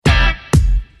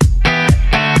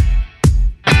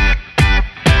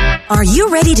Are you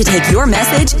ready to take your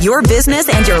message, your business,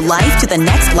 and your life to the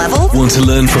next level? Want to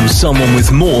learn from someone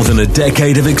with more than a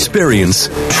decade of experience,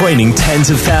 training tens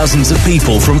of thousands of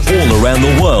people from all around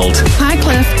the world? Hi,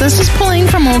 Cliff. This is Pauline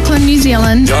from Auckland, New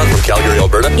Zealand. John from Calgary,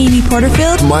 Alberta. Amy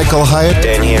Porterfield. Michael Hyatt.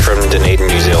 Dan here from Dunedin,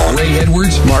 New Zealand. Ray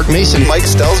Edwards. Mark Mason. Mike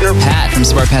Stelzner. Pat from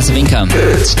Smart Passive Income.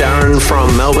 It's Darren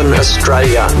from Melbourne,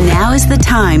 Australia. Now is the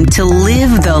time to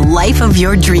live the life of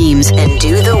your dreams and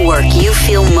do the work you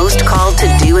feel most called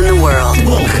to do in the world.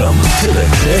 Welcome to the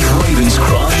Cliff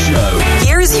Ravenscraft Show.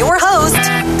 Here's your host,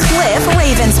 Cliff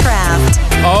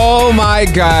Ravenscraft. Oh my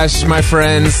gosh, my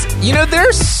friends. You know,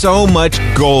 there's so much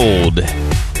gold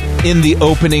in the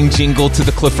opening jingle to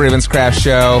the Cliff Ravenscraft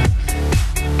Show.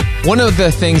 One of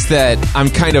the things that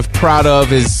I'm kind of proud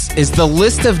of is the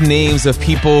list of names of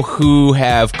people who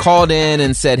have called in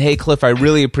and said, hey, Cliff, I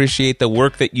really appreciate the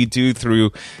work that you do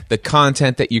through the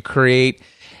content that you create.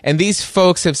 And these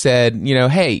folks have said, you know,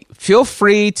 hey, feel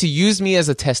free to use me as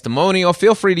a testimonial.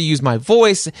 Feel free to use my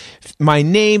voice, my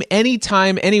name,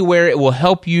 anytime, anywhere. It will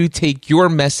help you take your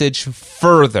message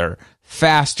further,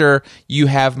 faster. You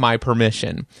have my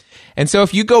permission. And so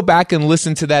if you go back and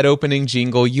listen to that opening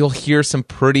jingle, you'll hear some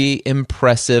pretty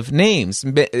impressive names.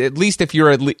 At least if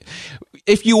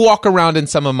you walk around in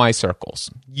some of my circles,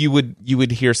 you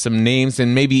would hear some names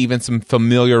and maybe even some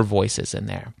familiar voices in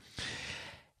there.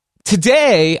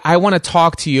 Today, I want to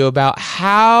talk to you about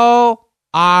how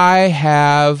I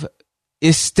have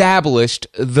established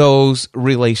those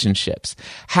relationships.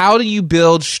 How do you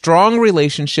build strong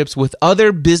relationships with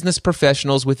other business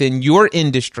professionals within your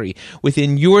industry,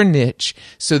 within your niche,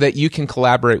 so that you can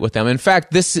collaborate with them? In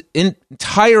fact, this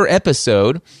entire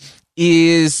episode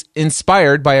is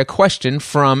inspired by a question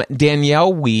from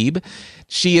Danielle Wiebe.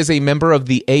 She is a member of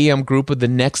the AM group of the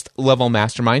Next Level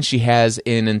Mastermind. She has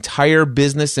an entire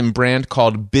business and brand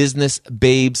called Business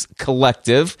Babes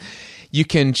Collective. You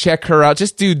can check her out.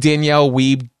 Just do Danielle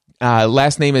Wiebe.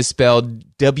 Last name is spelled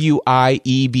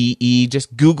Wiebe.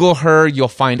 Just Google her. You'll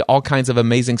find all kinds of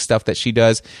amazing stuff that she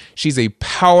does. She's a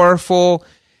powerful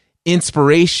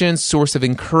inspiration, source of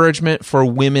encouragement for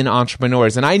women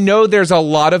entrepreneurs. And I know there's a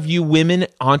lot of you women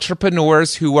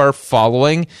entrepreneurs who are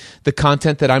following the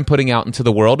content that I'm putting out into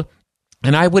the world.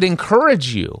 And I would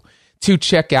encourage you to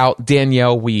check out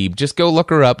Danielle Wiebe. Just go look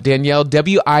her up, Danielle,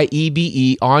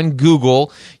 Wiebe, on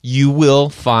Google. You will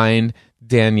find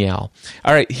Danielle.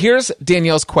 All right, here's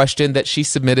Danielle's question that she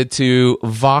submitted to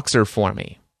Voxer for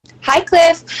me. Hi,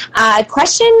 Cliff. A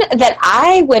question that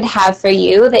I would have for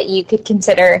you that you could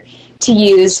consider to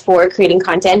use for creating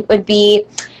content would be,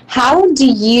 how do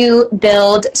you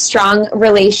build strong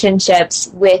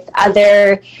relationships with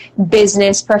other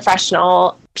business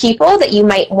professional people that you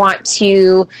might want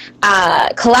to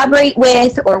collaborate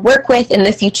with or work with in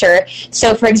the future?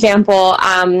 So, for example,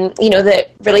 the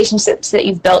relationships that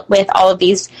you've built with all of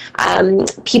these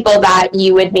people that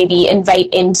you would maybe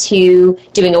invite into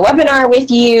doing a webinar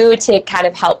with you to kind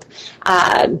of help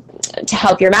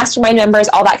your mastermind members,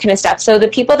 all that kind of stuff. So the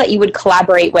people that you would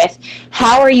collaborate with,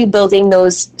 how are you building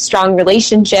those strong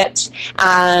relationships,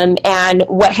 and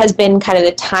what has been kind of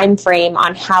the time frame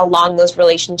on how long those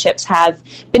relationships have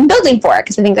been building for?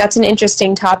 Because I think that's an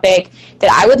interesting topic that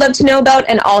I would love to know about,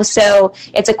 and also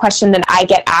it's a question that I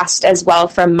get asked as well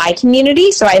from my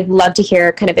community, so I'd love to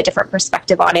hear kind of a different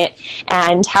perspective on it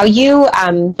and how you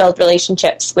build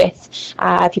relationships with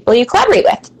people you collaborate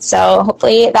with. So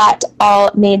hopefully that all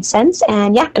made sense,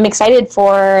 and yeah, I'm excited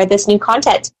for this new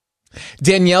content.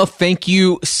 Danielle, thank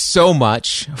you so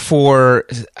much for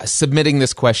submitting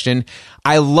this question.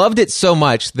 I loved it so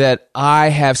much that I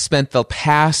have spent the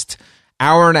past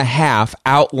hour and a half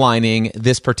outlining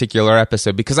this particular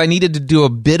episode because I needed to do a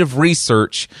bit of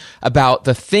research about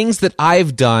the things that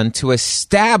I've done to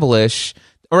establish,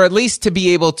 or at least to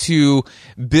be able to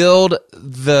build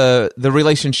the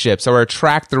relationships or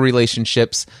attract the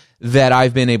relationships that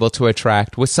I've been able to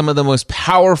attract with some of the most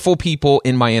powerful people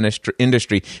in my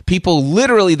industry. People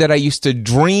literally that I used to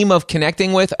dream of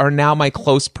connecting with are now my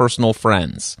close personal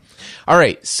friends. All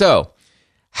right, so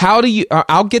how do you,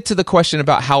 I'll get to the question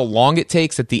about how long it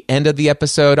takes at the end of the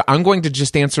episode. I'm going to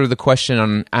just answer the question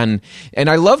on and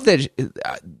I love that,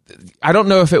 I don't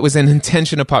know if it was an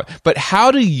intention upon, but how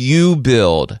do you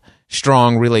build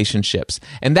strong relationships?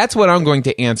 And that's what I'm going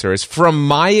to answer is, from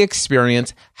my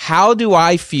experience, how do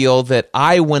I feel that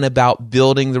I went about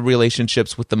building the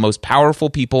relationships with the most powerful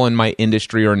people in my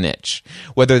industry or niche,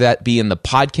 whether that be in the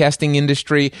podcasting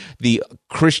industry, the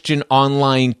Christian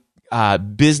online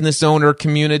business owner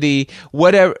community,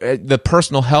 whatever, the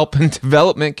personal help and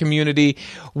development community,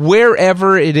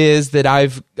 wherever it is that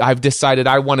I've decided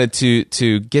I wanted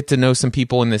to get to know some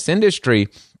people in this industry.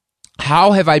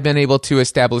 How have I been able to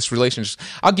establish relationships?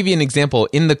 I'll give you an example.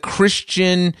 In the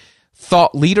Christian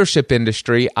thought leadership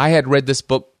industry, I had read this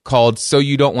book called So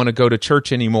You Don't Want to Go to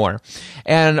Church Anymore.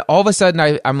 And all of a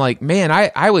sudden, I'm like, man,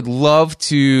 I would love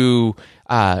to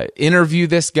interview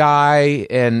this guy,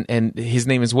 and his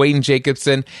name is Wayne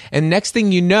Jacobson. And next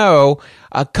thing you know,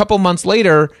 a couple months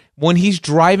later, when he's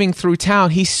driving through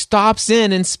town, he stops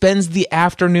in and spends the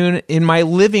afternoon in my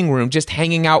living room just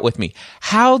hanging out with me.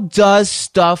 How does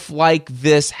stuff like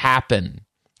this happen?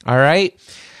 All right.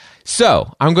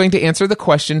 So I'm going to answer the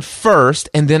question first,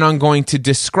 and then I'm going to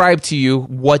describe to you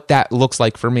what that looks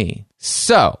like for me.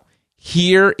 So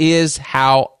here is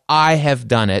how I have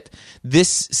done it. This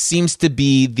seems to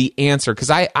be the answer, because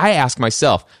I ask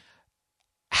myself,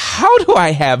 how do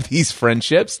I have these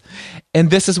friendships? And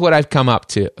this is what I've come up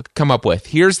with.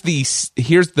 Here's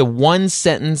the one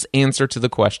sentence answer to the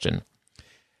question.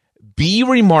 Be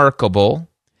remarkable,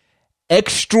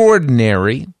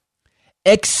 extraordinary,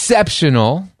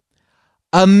 exceptional,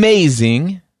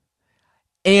 amazing,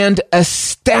 and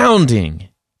astounding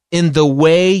in the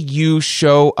way you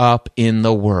show up in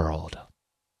the world.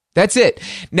 That's it.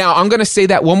 Now, I'm going to say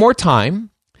that one more time.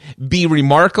 Be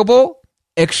remarkable,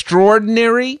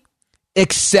 extraordinary,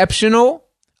 exceptional,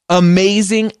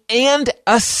 amazing, and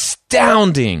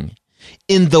astounding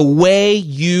in the way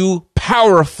you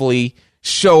powerfully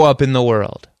show up in the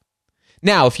world.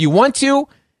 Now, if you want to,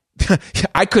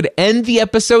 I could end the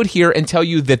episode here and tell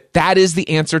you that is the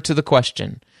answer to the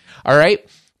question. All right?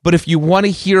 But if you want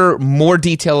to hear more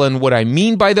detail on what I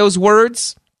mean by those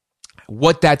words,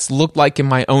 what that's looked like in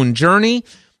my own journey,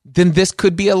 then this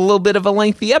could be a little bit of a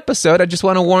lengthy episode. I just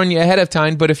want to warn you ahead of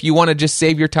time. But if you want to just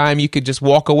save your time, you could just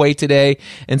walk away today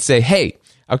and say, hey,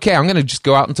 okay, I'm going to just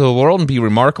go out into the world and be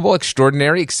remarkable,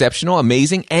 extraordinary, exceptional,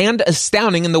 amazing, and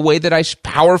astounding in the way that I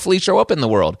powerfully show up in the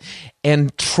world,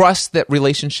 and trust that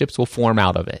relationships will form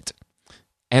out of it.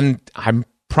 And I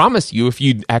promise you, if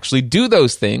you actually do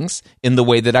those things in the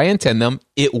way that I intend them,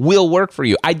 it will work for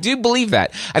you. I do believe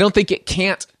that. I don't think it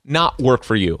can't not work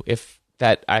for you, if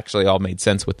that actually all made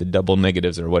sense with the double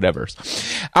negatives or whatever.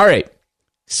 All right.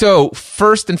 So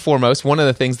first and foremost, one of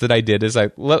the things that I did is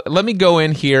let me go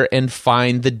in here and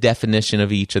find the definition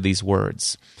of each of these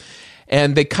words.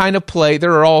 And they kind of play,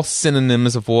 they're all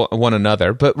synonyms of one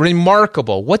another, but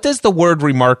remarkable. What does the word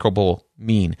remarkable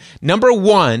mean? Number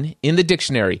one in the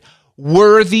dictionary,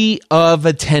 worthy of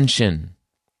attention.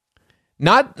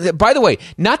 By the way,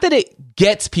 not that it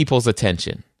gets people's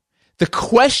attention. The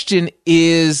question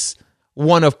is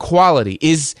one of quality.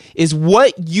 Is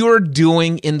what you're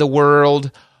doing in the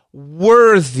world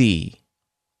worthy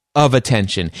of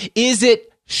attention? Is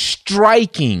it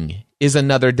striking? Is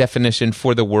another definition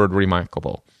for the word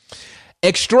remarkable.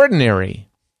 Extraordinary.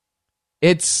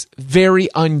 It's very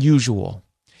unusual.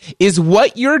 Is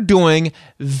what you're doing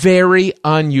very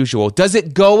unusual? Does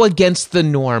it go against the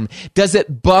norm? Does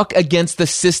it buck against the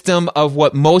system of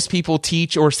what most people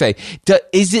teach or say?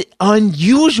 Is it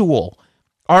unusual?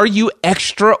 Are you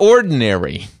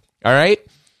extraordinary? All right?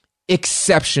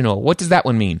 Exceptional. What does that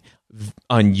one mean?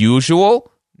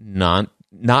 Unusual, not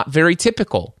very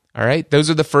typical. All right? Those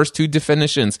are the first two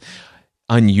definitions.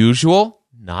 Unusual,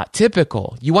 not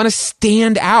typical. You want to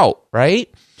stand out, right?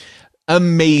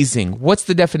 Amazing. What's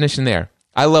the definition there?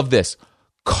 I love this.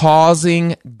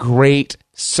 Causing great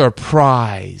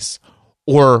surprise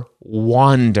or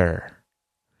wonder.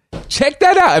 Check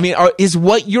that out. I mean, is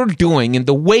what you're doing and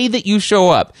the way that you show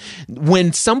up,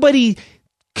 when somebody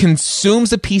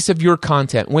consumes a piece of your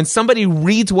content, when somebody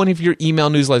reads one of your email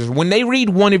newsletters, when they read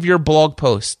one of your blog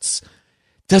posts,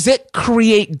 does it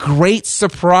create great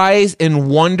surprise and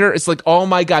wonder? It's like, oh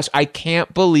my gosh, I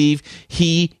can't believe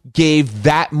he gave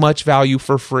that much value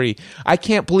for free. I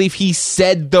can't believe he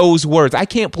said those words. I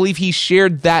can't believe he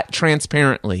shared that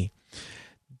transparently.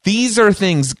 These are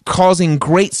things causing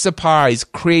great surprise,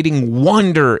 creating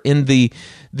wonder in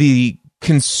the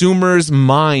consumer's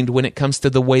mind when it comes to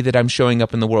the way that I'm showing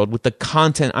up in the world with the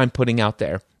content I'm putting out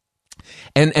there.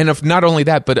 And if not only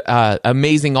that, but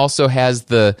amazing also has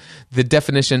the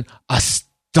definition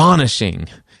astonishing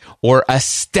or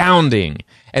astounding.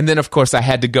 And then, of course, I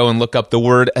had to go and look up the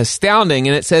word astounding,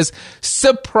 and it says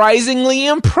surprisingly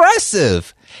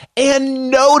impressive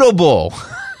and notable.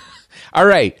 All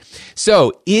right.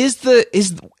 So is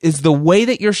the way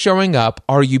that you're showing up,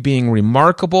 are you being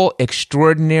remarkable,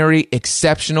 extraordinary,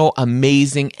 exceptional,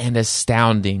 amazing, and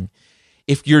astounding?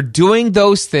 If you're doing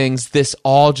those things, this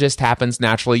all just happens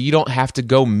naturally. You don't have to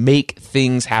go make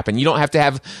things happen. You don't have to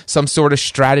have some sort of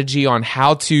strategy on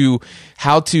how to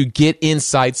get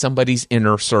inside somebody's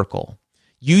inner circle.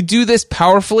 You do this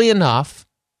powerfully enough,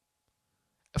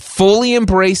 fully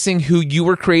embracing who you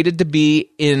were created to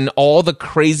be in all the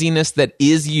craziness that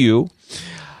is you,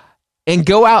 and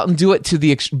go out and do it to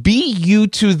the be you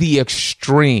to the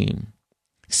extreme.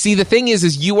 See, the thing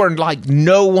is you are like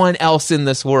no one else in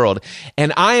this world,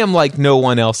 and I am like no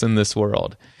one else in this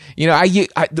world. You know,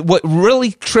 what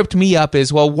really tripped me up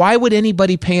is, well, why would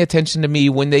anybody pay attention to me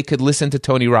when they could listen to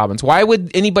Tony Robbins? Why would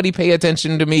anybody pay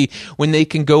attention to me when they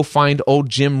can go find old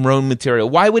Jim Rohn material?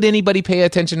 Why would anybody pay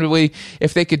attention to me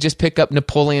if they could just pick up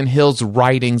Napoleon Hill's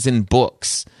writings and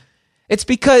books? It's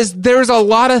because there's a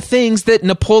lot of things that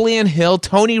Napoleon Hill,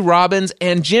 Tony Robbins,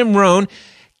 and Jim Rohn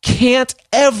can't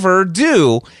ever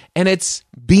do, and it's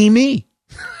be me.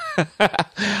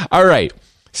 All right,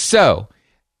 so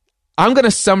I'm going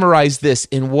to summarize this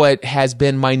in what has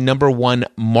been my number one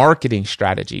marketing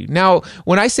strategy. Now,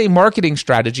 when I say marketing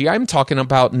strategy, I'm talking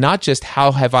about not just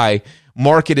how have I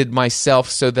marketed myself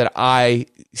so that I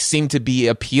seem to be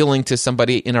appealing to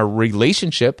somebody in a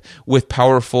relationship with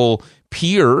powerful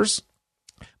peers,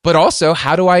 but also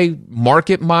how do I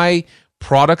market my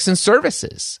products and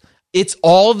services? It's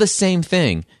all the same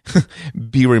thing.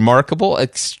 Be remarkable,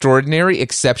 extraordinary,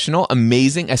 exceptional,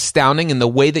 amazing, astounding in the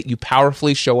way that you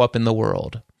powerfully show up in the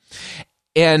world.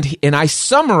 And I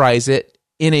summarize it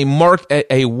in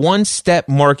a one-step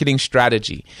marketing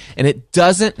strategy. And it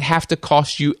doesn't have to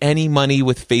cost you any money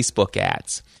with Facebook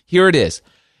ads. Here it is.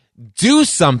 Do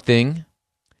something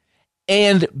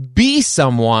and be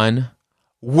someone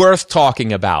worth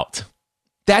talking about.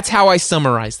 That's how I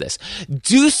summarize this.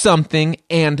 Do something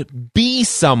and be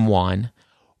someone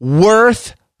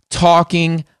worth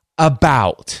talking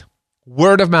about.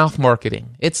 Word of mouth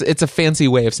marketing. It's a fancy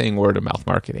way of saying word of mouth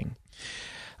marketing.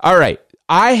 All right.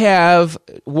 I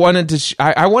want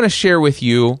to share with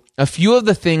you a few of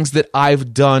the things that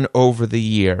I've done over the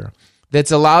year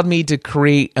that's allowed me to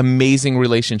create amazing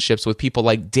relationships with people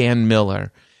like Dan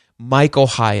Miller, Michael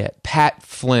Hyatt, Pat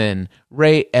Flynn,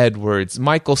 Ray Edwards,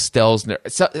 Michael Stelzner,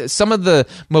 some of the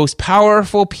most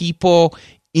powerful people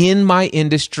in my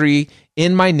industry,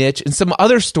 in my niche, and some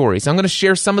other stories. I'm going to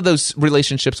share some of those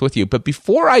relationships with you. But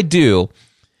before I do,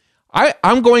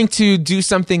 I'm going to do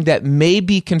something that may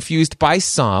be confused by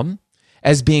some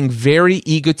as being very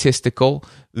egotistical,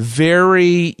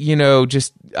 very,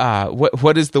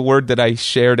 what is the word that I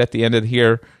shared at the end of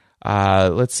here?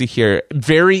 Let's see here.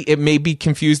 It may be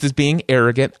confused as being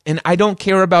arrogant, and I don't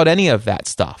care about any of that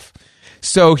stuff.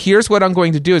 So here's what I'm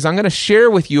going to do is I'm going to share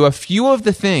with you a few of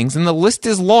the things, and the list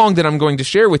is long that I'm going to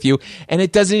share with you, and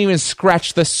it doesn't even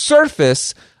scratch the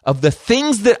surface of the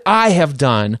things that I have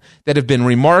done that have been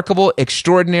remarkable,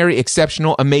 extraordinary,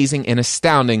 exceptional, amazing, and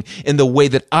astounding in the way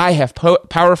that I have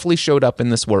powerfully showed up in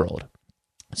this world.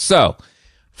 So,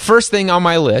 first thing on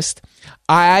my list,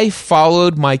 I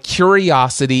followed my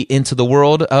curiosity into the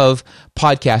world of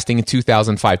podcasting in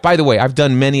 2005. By the way, I've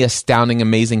done many astounding,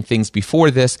 amazing things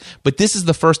before this, but this is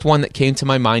the first one that came to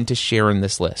my mind to share in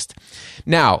this list.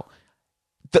 Now,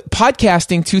 the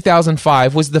podcasting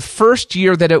 2005 was the first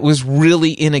year that it was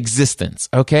really in existence,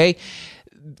 okay?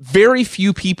 Very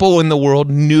few people in the world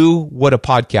knew what a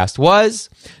podcast was,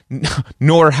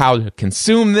 nor how to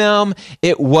consume them.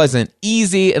 It wasn't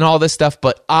easy and all this stuff,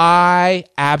 but I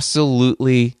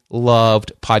absolutely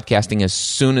loved podcasting as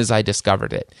soon as I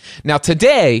discovered it. Now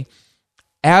today,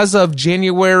 as of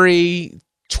January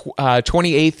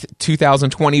 28th,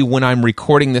 2020, when I'm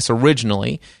recording this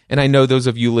originally, and I know those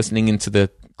of you listening into the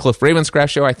Cliff Ravenscraft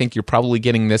Show, I think you're probably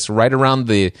getting this right around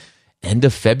the end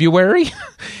of February.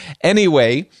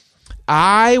 Anyway,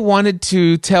 I wanted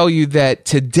to tell you that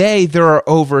today there are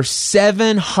over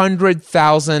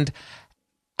 700,000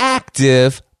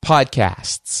 active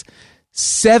podcasts.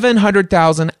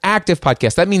 700,000 active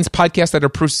podcasts. That means podcasts that are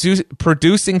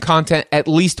producing content at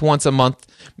least once a month,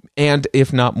 and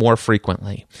if not more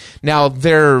frequently. Now,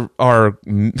 there are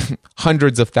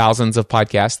hundreds of thousands of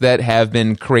podcasts that have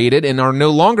been created and are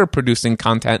no longer producing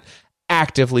content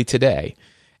actively today.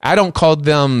 I don't call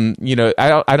them,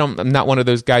 I'm not one of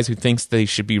those guys who thinks they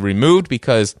should be removed,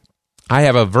 because I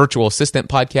have a virtual assistant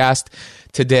podcast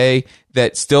today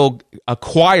that still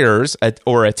acquires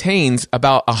or attains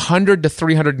about 100 to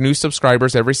 300 new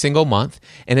subscribers every single month,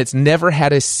 and it's never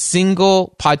had a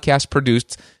single podcast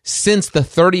produced since the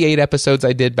 38 episodes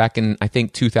I did back in, I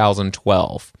think,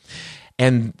 2012.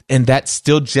 And that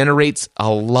still generates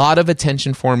a lot of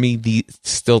attention for me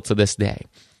still to this day.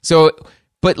 So,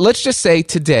 but let's just say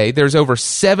today there's over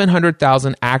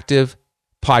 700,000 active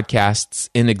podcasts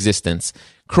in existence,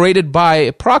 created by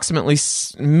approximately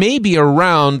maybe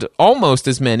around almost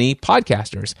as many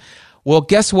podcasters. Well,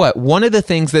 guess what? One of the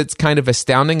things that's kind of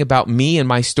astounding about me and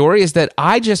my story is that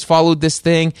I just followed this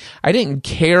thing. I didn't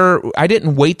care. I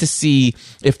didn't wait to see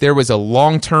if there was a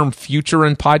long-term future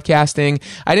in podcasting.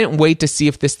 I didn't wait to see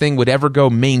if this thing would ever go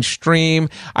mainstream.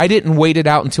 I didn't wait it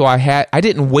out until I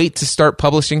didn't wait to start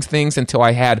publishing things until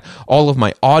I had all of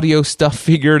my audio stuff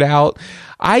figured out.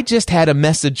 I just had a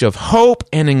message of hope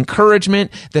and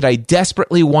encouragement that I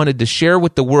desperately wanted to share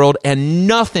with the world, and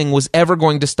nothing was ever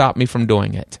going to stop me from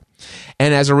doing it.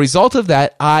 And as a result of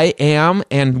that, I am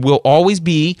and will always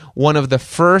be one of the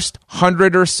first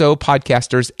 100 or so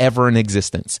podcasters ever in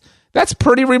existence. That's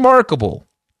pretty remarkable.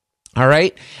 All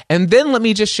right. And then let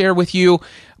me just share with you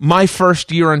my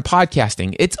first year in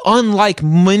podcasting. It's unlike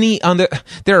many other,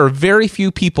 there are very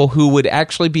few people who would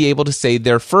actually be able to say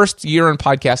their first year in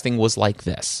podcasting was like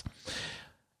this.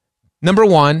 Number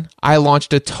one, I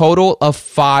launched a total of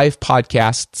 5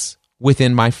 podcasts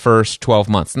within my first 12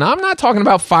 months. Now, I'm not talking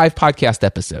about 5 podcast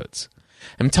episodes.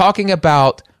 I'm talking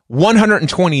about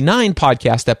 129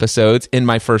 podcast episodes in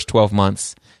my first 12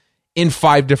 months in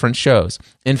 5 different shows.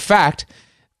 In fact,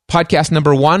 podcast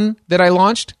number 1 that I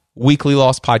launched, Weekly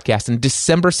Lost Podcast, in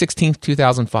December 16th,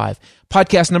 2005.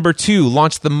 Podcast number 2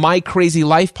 launched the My Crazy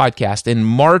Life podcast in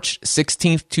March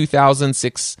 16th,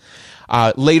 2006.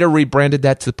 Later rebranded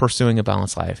that to Pursuing a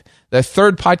Balanced Life. The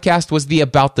third podcast was the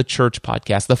About the Church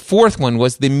podcast. The fourth one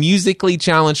was the Musically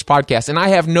Challenged podcast. And I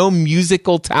have no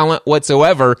musical talent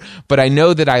whatsoever, but I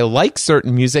know that I like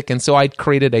certain music, and so I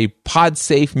created a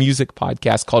pod-safe music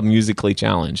podcast called Musically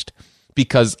Challenged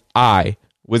because I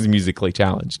was musically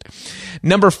challenged.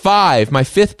 Number 5, my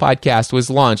 5th podcast was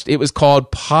launched. It was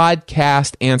called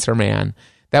Podcast Answer Man.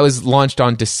 That was launched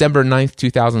on December 9th,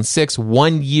 2006,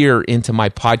 1 year into my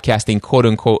podcasting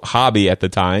quote-unquote hobby at the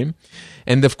time.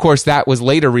 And of course, that was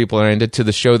later rebranded to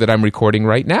the show that I'm recording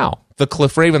right now, The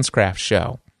Cliff Ravenscraft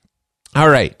Show. All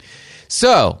right.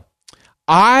 So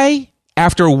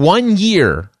after 1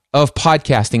 year of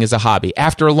podcasting as a hobby,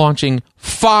 after launching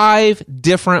 5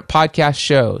 different podcast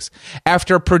shows,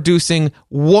 after producing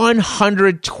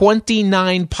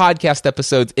 129 podcast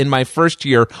episodes in my first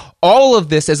year, all of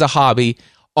this as a hobby,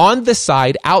 on the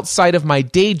side, outside of my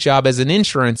day job as an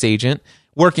insurance agent,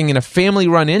 working in a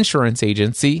family-run insurance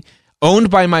agency, owned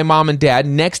by my mom and dad,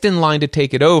 next in line to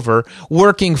take it over,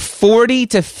 working 40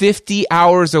 to 50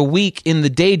 hours a week in the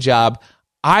day job,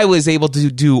 I was able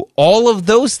to do all of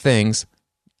those things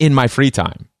in my free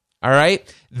time. All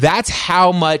right? That's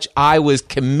how much I was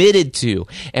committed to.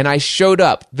 And I showed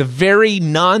up the very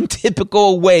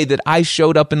non-typical way that I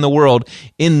showed up in the world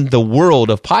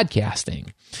of podcasting.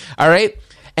 All right?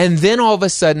 And then all of a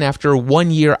sudden, after 1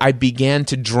 year, I began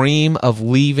to dream of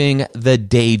leaving the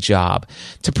day job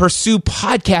to pursue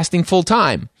podcasting full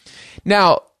time.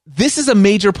 Now, this is a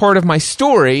major part of my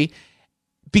story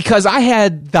because I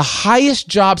had the highest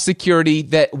job security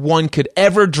that one could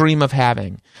ever dream of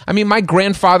having. I mean, my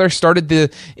grandfather started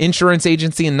the insurance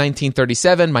agency in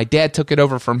 1937. My dad took it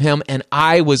over from him, and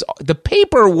the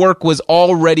paperwork was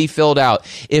already filled out.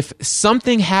 If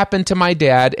something happened to my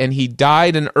dad and he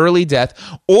died an early death,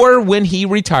 or when he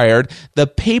retired, the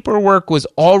paperwork was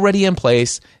already in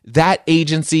place. That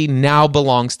agency now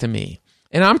belongs to me.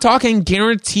 And I'm talking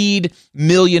guaranteed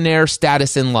millionaire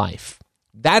status in life.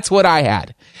 That's what I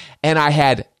had. And I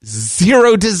had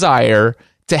zero desire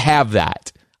to have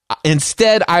that.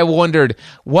 Instead, I wondered,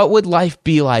 what would life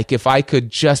be like if I could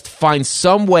just find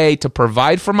some way to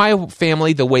provide for my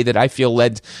family the way that I feel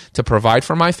led to provide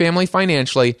for my family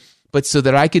financially, but so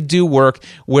that I could do work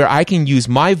where I can use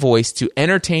my voice to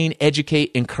entertain,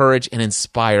 educate, encourage, and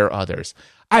inspire others.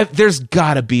 There's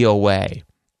got to be a way.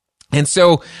 And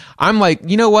so I'm like,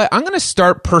 you know what? I'm going to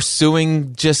start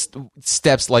pursuing just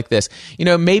steps like this. You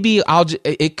know, maybe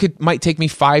might take me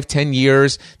 5-10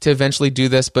 years to eventually do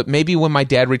this, but maybe when my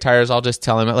dad retires, I'll just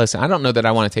tell him, listen, I don't know that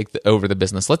I want to take over the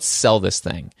business. Let's sell this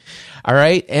thing. All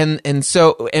right. And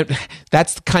so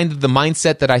that's kind of the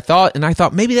mindset that I thought. And I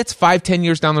thought maybe that's 5-10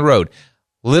 years down the road.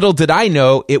 Little did I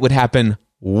know it would happen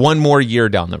 1 more year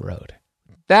down the road.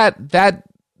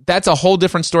 That's a whole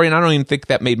different story, and I don't even think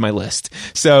that made my list.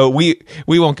 So we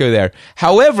won't go there.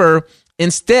 However,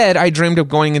 instead, I dreamed of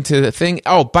going into the thing.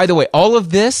 Oh, by the way, all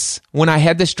of this, when I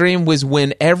had this dream, was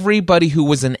when everybody who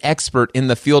was an expert in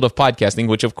the field of podcasting,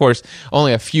 which, of course,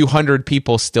 only a few hundred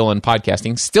people still in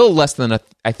podcasting, still less than,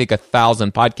 I think,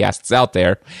 1,000 podcasts out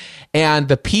there, and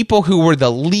the people who were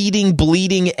the leading,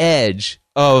 bleeding edge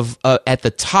of at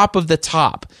the top of the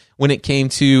top when it came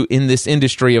to in this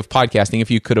industry of podcasting, if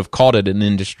you could have called it an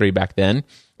industry back then.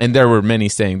 And there were many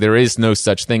saying there is no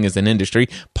such thing as an industry.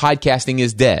 Podcasting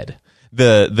is dead.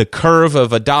 The curve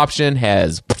of adoption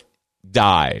has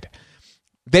died.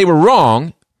 They were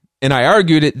wrong And I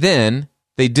argued it then.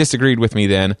 They disagreed with me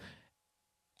then.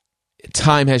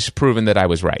 Time has proven that I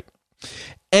was right.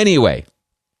 Anyway,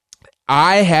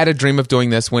 I had a dream of doing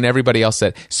this when everybody else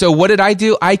said. So what did I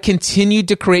do? I continued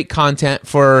to create content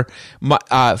for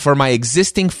my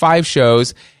existing 5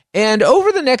 shows. And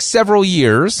over the next several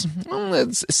years,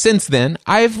 since then,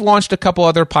 I've launched a couple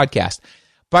other podcasts.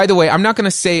 By the way, I'm not going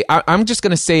to say, I'm just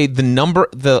going to say the number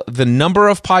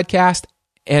of podcasts,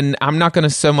 and I'm not going to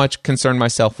so much concern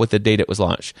myself with the date it was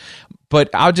launched. But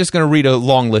I'm just going to read a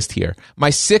long list here.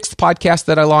 My 6th podcast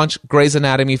that I launched, Grey's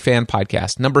Anatomy Fan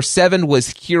Podcast. Number 7 was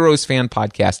Heroes Fan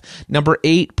Podcast. Number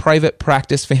 8, Private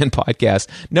Practice Fan Podcast.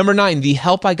 Number 9, The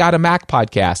Help I Got a Mac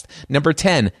Podcast. Number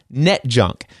 10, Net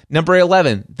Junk. Number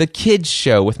 11, The Kids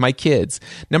Show with my kids.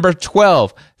 Number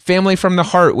 12, Family from the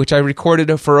Heart, which I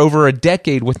recorded for over a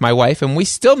decade with my wife, and we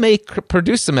still may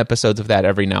produce some episodes of that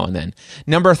every now and then.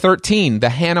 Number 13, the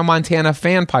Hannah Montana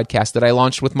Fan Podcast that I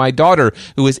launched with my daughter,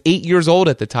 who was 8 years old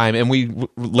at the time, and we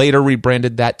later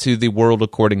rebranded that to The World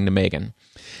According to Megan.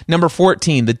 Number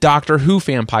 14, the Doctor Who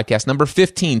Fan Podcast. Number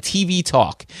 15, TV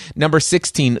Talk. Number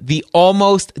 16, the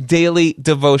Almost Daily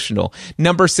Devotional.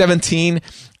 Number 17,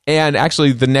 and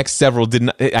actually, the next several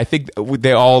didn't. I think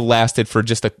they all lasted for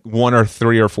just 1 or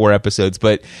 3 or 4 episodes.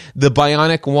 But the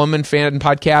Bionic Woman Fan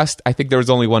Podcast, I think there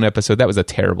was only 1 episode. That was a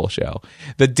terrible show.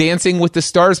 The Dancing with the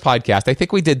Stars Podcast, I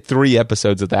think we did 3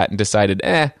 episodes of that and decided,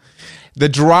 The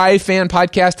Drive Fan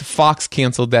Podcast, Fox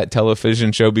canceled that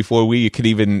television show before we could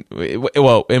even,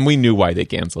 and we knew why they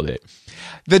canceled it.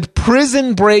 The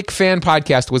Prison Break Fan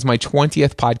Podcast was my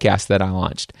 20th podcast that I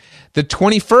launched. The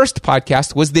 21st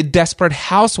podcast was the Desperate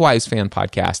Housewives Fan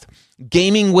Podcast.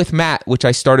 Gaming with Matt, which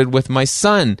I started with my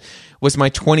son, was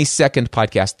my 22nd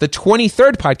podcast. The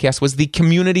 23rd podcast was the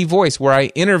Community Voice, where I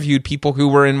interviewed people who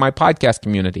were in my podcast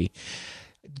community.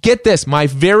 Get this, my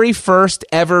very first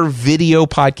ever video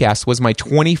podcast was my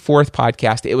 24th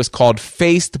podcast. It was called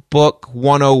Facebook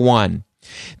 101.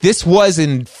 This was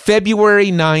in February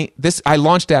 9th. I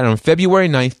launched that on February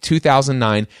 9th,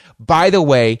 2009. By the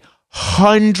way,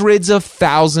 hundreds of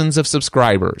thousands of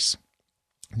subscribers.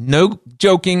 No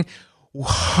joking.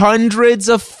 Hundreds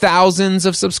of thousands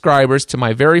of subscribers to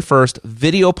my very first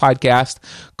video podcast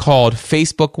called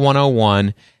Facebook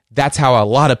 101. That's how a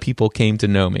lot of people came to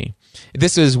know me.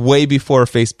 This is way before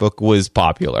Facebook was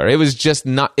popular. It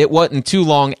wasn't too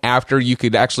long after you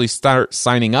could actually start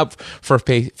signing up for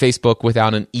Facebook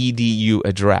without an edu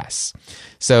address.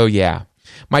 So yeah.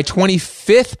 My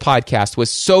 25th podcast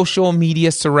was Social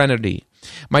Media Serenity.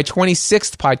 My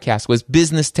 26th podcast was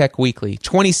Business Tech Weekly.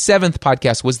 27th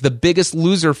podcast was the Biggest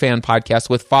Loser Fan Podcast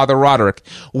with Father Roderick.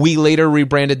 We later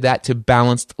rebranded that to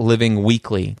Balanced Living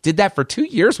Weekly. Did that for 2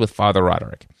 years with Father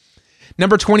Roderick.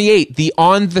 Number 28, the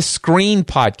On the Screen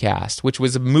Podcast, which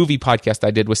was a movie podcast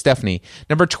I did with Stephanie.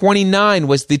 Number 29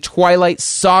 was the Twilight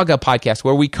Saga Podcast,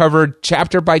 where we covered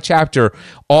chapter by chapter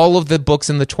all of the books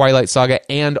in the Twilight Saga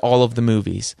and all of the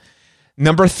movies.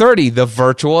 Number 30, the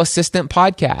Virtual Assistant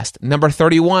Podcast. Number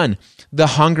 31, the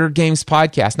Hunger Games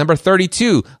Podcast. Number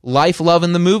 32, Life, Love,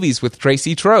 and the Movies with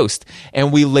Tracy Trost.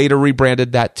 And we later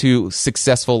rebranded that to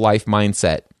Successful Life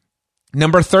Mindset.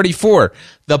 Number 34,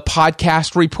 the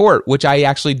Podcast Report, which I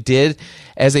actually did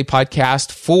as a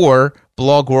podcast for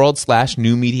Blog World /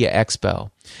 New Media Expo.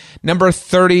 Number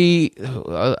 30,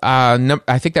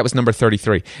 I think that was number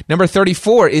 33. Number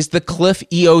 34 is the Cliff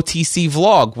EOTC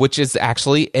Vlog, which is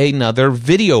actually another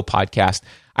video podcast.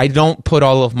 I don't put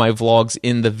all of my vlogs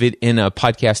in a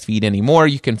podcast feed anymore.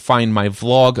 You can find my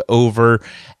vlog over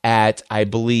at, I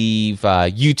believe,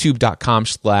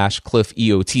 youtube.com/Cliff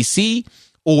EOTC.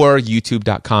 or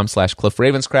youtube.com/Cliff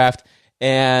Ravenscraft.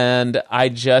 And I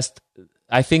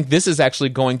think this is actually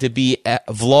going to be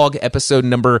vlog episode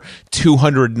number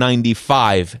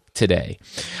 295 today.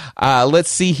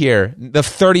 Let's see here. The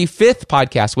 35th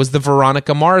podcast was the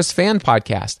Veronica Mars Fan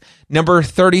Podcast. Number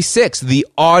 36, the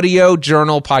Audio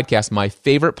Journal Podcast, my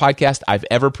favorite podcast I've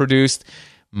ever produced.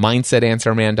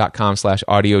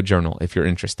 MindsetAnswerman.com/audio journal if you're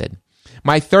interested.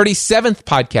 My 37th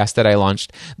podcast that I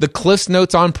launched, the Cliff's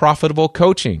Notes on Profitable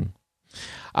Coaching.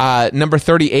 Number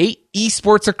 38,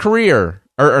 Esports a Career.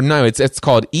 It's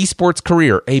called Esports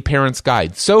Career, A Parent's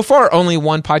Guide. So far, only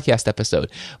 1 podcast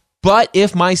episode. But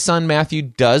if my son Matthew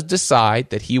does decide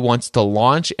that he wants to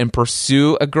launch and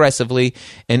pursue aggressively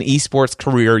an esports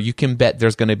career, you can bet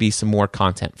there's going to be some more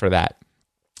content for that.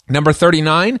 Number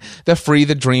 39, the Free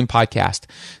the Dream Podcast.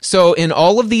 So in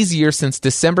all of these years since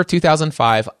December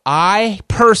 2005, I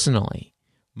personally,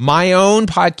 my own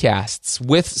podcasts,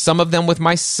 with some of them with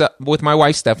my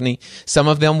wife Stephanie, some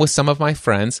of them with some of my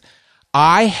friends,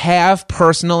 I have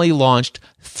personally launched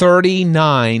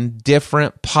 39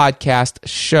 different podcast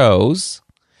shows,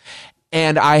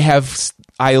 and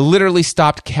I literally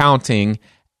stopped counting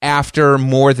after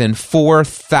more than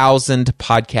 4,000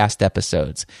 podcast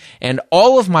episodes. And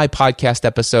all of my podcast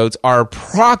episodes are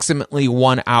approximately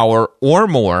 1 hour or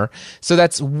more. So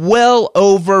that's well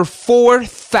over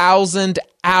 4,000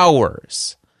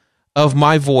 hours of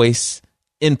my voice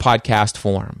in podcast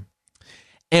form.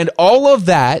 And all of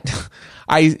that,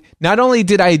 not only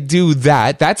did I do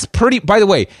that, that's pretty, by the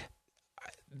way,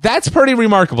 that's pretty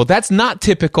remarkable. That's not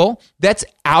typical. That's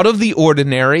out of the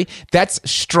ordinary. That's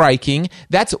striking.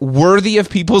 That's worthy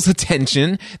of people's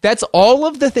attention. That's all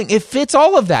of the thing. It fits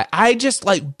all of that. I just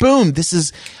like, boom, this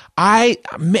is, I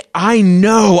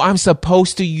know I'm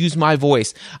supposed to use my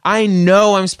voice. I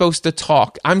know I'm supposed to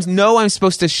talk. I'm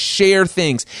supposed to share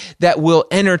things that will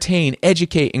entertain,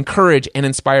 educate, encourage, and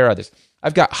inspire others.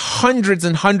 I've got hundreds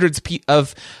and hundreds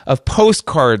of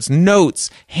postcards, notes,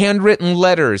 handwritten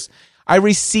letters. I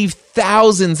receive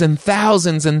thousands and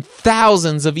thousands and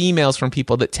thousands of emails from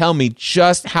people that tell me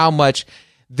just how much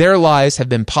their lives have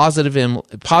been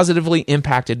positively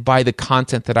impacted by the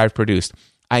content that I've produced.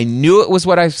 I knew it was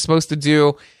what I was supposed to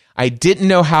do. I didn't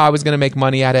know how I was going to make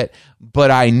money at it, but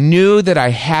I knew that I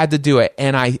had to do it.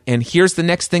 And here's the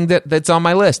next thing that's on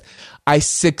my list. I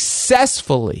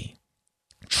successfully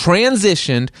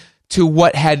transitioned to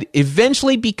what had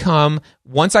eventually become,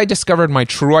 once I discovered my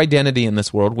true identity in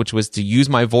this world, which was to use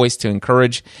my voice to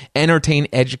encourage, entertain,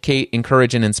 educate,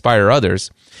 encourage, and inspire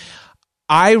others,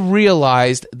 I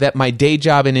realized that my day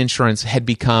job in insurance had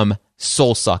become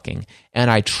soul-sucking. And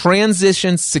I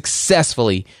transitioned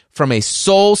successfully from a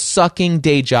soul-sucking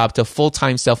day job to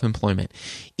full-time self-employment.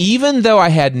 Even though I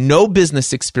had no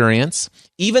business experience,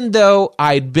 even though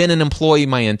I'd been an employee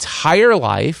my entire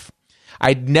life,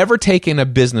 I'd never taken a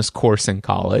business course in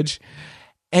college,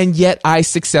 and yet I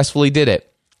successfully did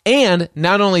it. And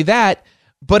not only that,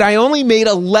 but I only made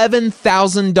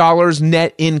 $11,000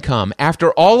 net income.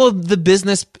 After all of the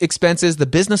business expenses, the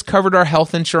business covered our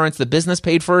health insurance, the business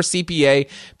paid for a CPA,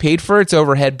 paid for its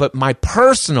overhead, but my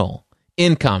personal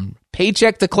income,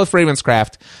 paycheck to Cliff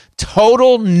Ravenscraft,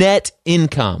 total net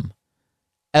income,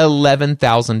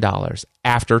 $11,000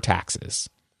 after taxes.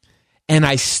 And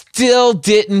I still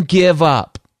didn't give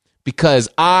up because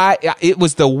it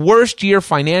was the worst year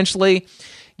financially.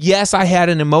 Yes, I had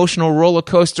an emotional roller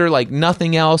coaster like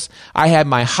nothing else. I had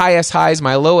my highest highs,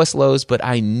 my lowest lows, but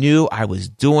I knew I was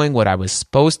doing what I was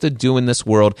supposed to do in this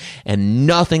world, and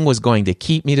nothing was going to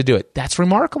keep me to do it. That's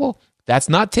remarkable. That's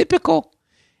not typical.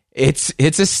 It's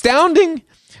astounding.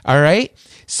 All right.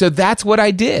 So that's what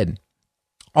I did.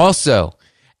 Also,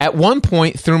 at one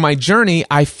point through my journey,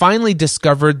 I finally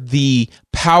discovered the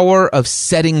power of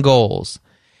setting goals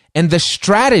and the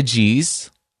strategies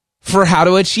for how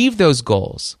to achieve those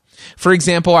goals. For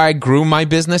example, I grew my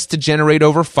business to generate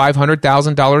over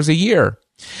 $500,000 a year.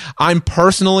 I'm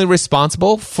personally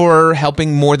responsible for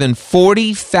helping more than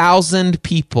 40,000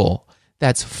 people.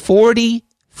 That's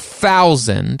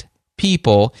 40,000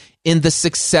 people in the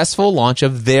successful launch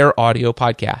of their audio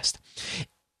podcast.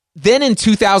 Then in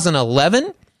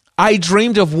 2011, I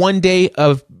dreamed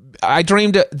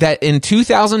that in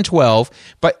 2012,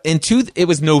 but it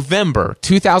was November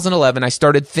 2011, I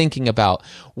started thinking about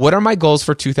what are my goals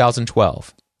for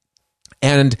 2012.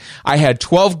 And I had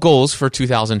 12 goals for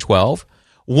 2012.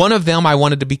 One of them, I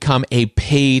wanted to become a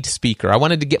paid speaker. I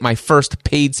wanted to get my first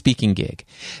paid speaking gig.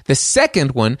 The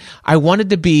second one, I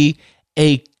wanted to be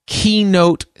a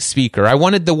keynote speaker. I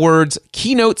wanted the words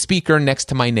keynote speaker next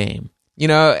to my name. You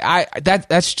know,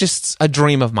 that's just a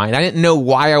dream of mine. I didn't know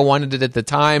why I wanted it at the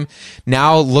time.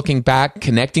 Now, looking back,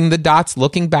 connecting the dots,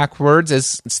 looking backwards,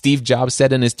 as Steve Jobs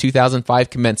said in his 2005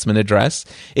 commencement address,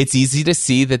 it's easy to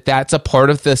see that that's a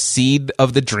part of the seed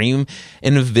of the dream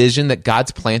and the vision that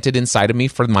God's planted inside of me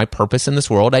for my purpose in this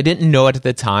world. I didn't know it at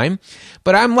the time,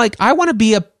 but I'm like, I want to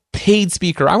be a paid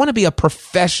speaker. I want to be a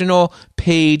professional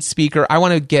paid speaker. I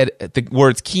want to get the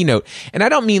words keynote. And I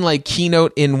don't mean like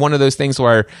keynote in one of those things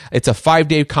where it's a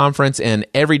 5-day conference and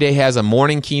every day has a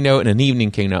morning keynote and an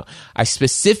evening keynote. I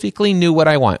specifically knew what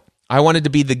I want. I wanted to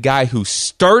be the guy who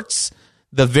starts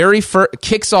the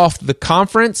kicks off the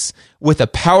conference with a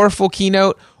powerful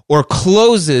keynote, or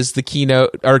closes the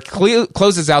keynote, or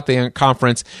closes out the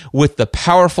conference with the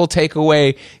powerful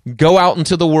takeaway. Go out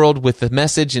into the world with the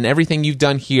message and everything you've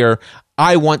done here.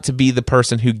 I want to be the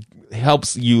person who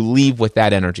helps you leave with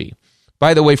that energy.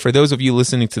 By the way, for those of you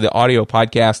listening to the audio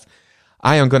podcast,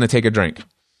 I am going to take a drink.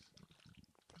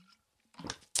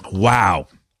 Wow.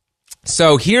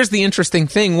 So here's the interesting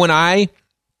thing. When I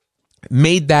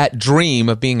made that dream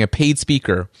of being a paid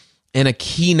speaker, and a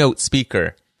keynote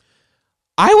speaker.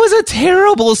 I was a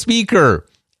terrible speaker,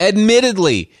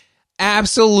 admittedly.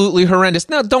 Absolutely horrendous.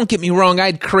 Now, don't get me wrong.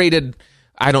 I'd created,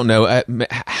 I don't know,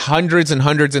 hundreds and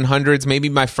hundreds and hundreds, maybe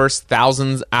my first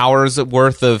thousands hours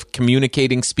worth of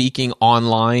communicating, speaking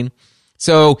online.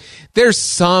 So there's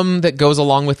some that goes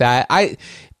along with that.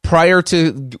 Prior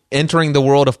to entering the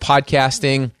world of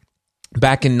podcasting,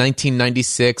 back in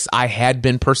 1996, I had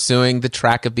been pursuing the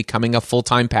track of becoming a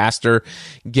full-time pastor.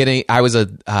 I was a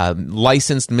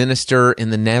licensed minister in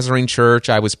the Nazarene Church.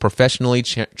 I was professionally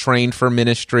trained for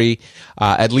ministry,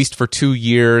 at least for 2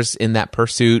 years in that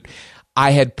pursuit.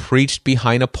 I had preached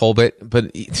behind a pulpit,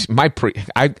 but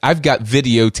I've got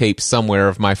videotapes somewhere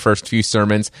of my first few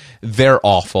sermons. They're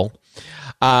awful.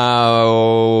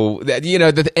 And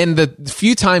the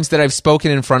few times that I've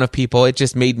spoken in front of people, it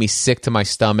just made me sick to my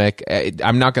stomach.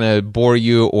 I'm not going to bore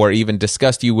you or even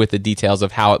disgust you with the details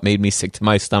of how it made me sick to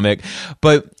my stomach.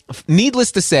 But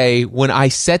needless to say, when I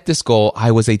set this goal, I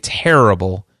was a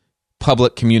terrible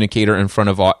public communicator in front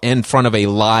of a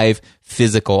live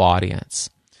physical audience.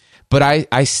 But I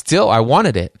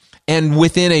wanted it. And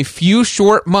within a few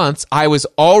short months, I was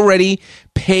already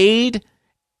paid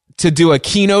to do a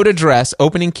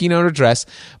opening keynote address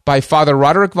by Father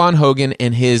Roderick Von Hogan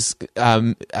and his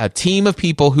team of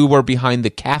people who were behind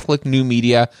the Catholic New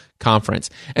Media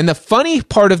Conference. And the funny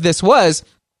part of this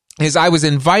is I was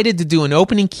invited to do an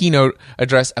opening keynote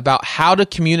address about how to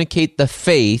communicate the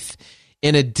faith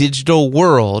in a digital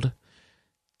world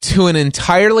to an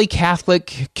entirely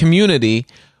Catholic community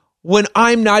when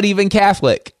I'm not even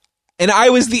Catholic. And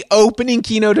I was the opening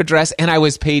keynote address, and I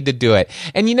was paid to do it.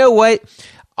 And you know what?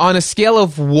 On a scale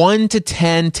of 1 to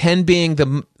 10, 10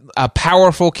 being a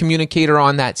powerful communicator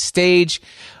on that stage,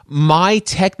 my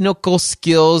technical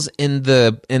skills in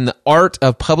the art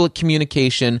of public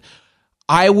communication,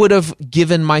 I would have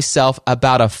given myself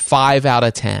about a 5 out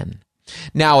of 10.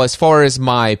 Now, as far as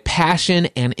my passion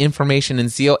and information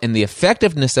and zeal and the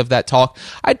effectiveness of that talk,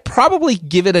 I'd probably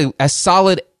give it a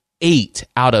solid 8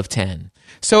 out of 10.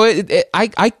 So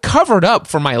I covered up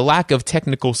for my lack of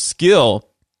technical skill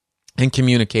and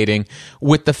communicating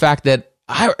with the fact that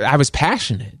I was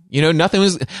passionate.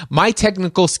 My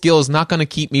technical skill is not going to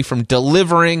keep me from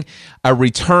delivering a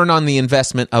return on the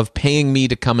investment of paying me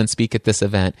to come and speak at this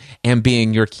event and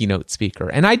being your keynote speaker.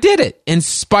 And I did it in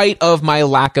spite of my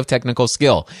lack of technical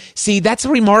skill. See, that's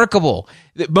remarkable.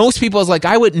 Most people is like,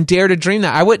 I wouldn't dare to dream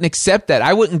that. I wouldn't accept that.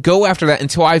 I wouldn't go after that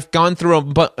until I've gone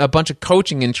through a bunch of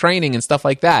coaching and training and stuff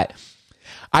like that.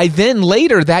 I then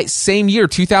later that same year,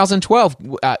 2012,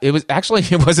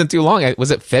 it wasn't too long.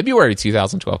 Was it February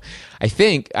 2012? I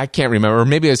think, I can't remember.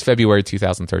 Maybe it was February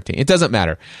 2013. It doesn't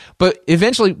matter. But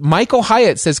eventually, Michael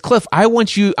Hyatt says, Cliff,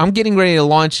 I'm getting ready to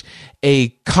launch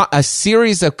a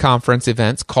series of conference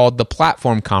events called the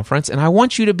Platform Conference, and I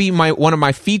want you to be one of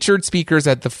my featured speakers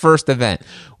at the first event.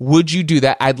 Would you do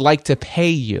that? I'd like to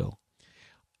pay you.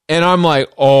 And I'm like,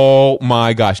 oh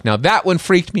my gosh. Now that one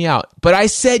freaked me out. But I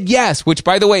said yes, which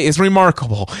by the way is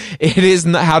remarkable.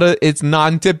 It's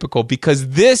non-typical because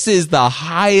this is the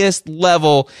highest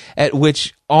level at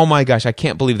which, oh my gosh, I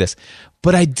can't believe this.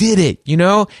 But I did it,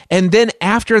 And then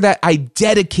after that, I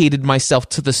dedicated myself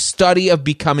to the study of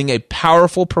becoming a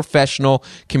powerful professional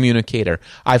communicator.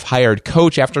 I've hired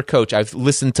coach after coach. I've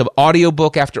listened to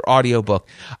audiobook after audiobook.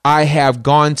 I have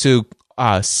gone to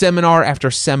seminar after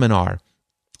seminar.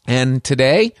 And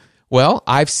today, well,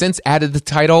 I've since added the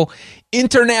title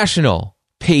International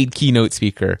Paid Keynote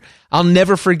Speaker. I'll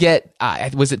never forget,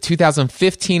 was it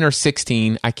 2015 or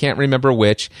 16? I can't remember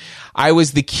which. I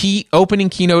was the opening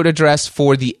keynote address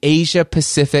for the Asia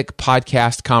Pacific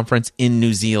Podcast Conference in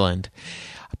New Zealand.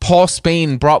 Paul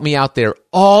Spain brought me out there,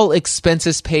 all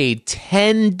expenses paid,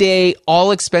 10-day,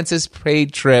 all expenses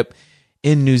paid trip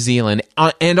in New Zealand.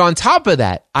 And on top of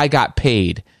that, I got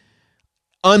paid.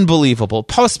 Unbelievable.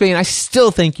 Paul Spain, I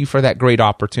still thank you for that great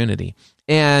opportunity.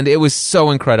 And it was so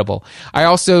incredible. I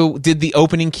also did the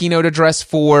opening keynote address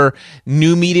for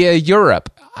New Media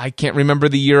Europe. I can't remember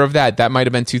the year of that. That might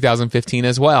have been 2015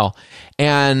 as well.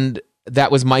 And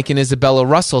that was Mike and Isabella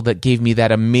Russell that gave me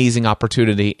that amazing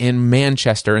opportunity in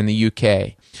Manchester in the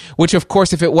UK. Which, of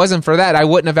course, if it wasn't for that, I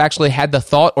wouldn't have actually had the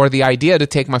thought or the idea to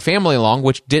take my family along,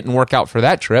 which didn't work out for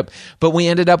that trip. But we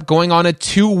ended up going on a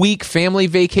 2-week family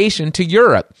vacation to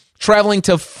Europe, traveling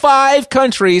to 5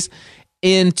 countries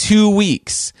in 2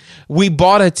 weeks. We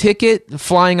bought a ticket,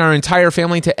 flying our entire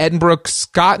family to Edinburgh,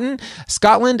 Scotland,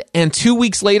 and 2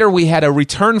 weeks later, we had a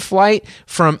return flight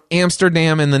from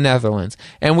Amsterdam in the Netherlands.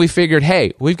 And we figured,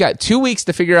 hey, we've got 2 weeks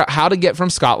to figure out how to get from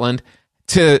Scotland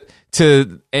to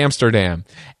to Amsterdam,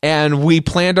 and we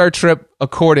planned our trip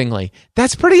accordingly.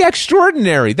 That's pretty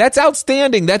extraordinary. That's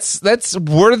outstanding. That's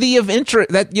worthy of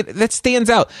interest. That stands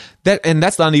out. And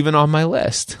that's not even on my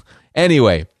list.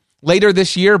 Anyway, later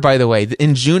this year, by the way,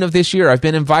 in June of this year, I've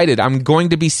been invited. I'm going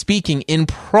to be speaking in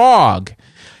Prague.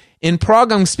 In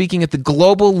Prague, I'm speaking at the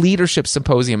Global Leadership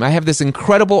Symposium. I have this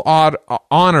incredible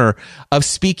honor of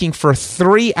speaking for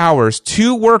 3 hours,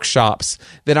 2 workshops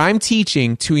that I'm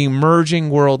teaching to emerging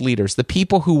world leaders, the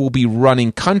people who will be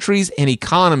running countries and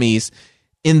economies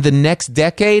in the next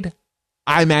decade.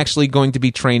 I'm actually going to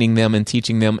be training them and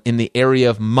teaching them in the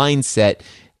area of mindset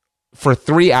for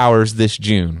 3 hours this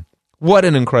June. What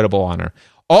an incredible honor.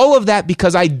 All of that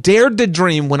because I dared to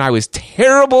dream when I was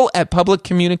terrible at public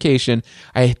communication.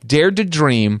 I dared to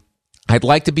dream I'd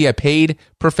like to be a paid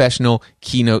professional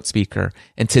keynote speaker.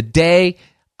 And today,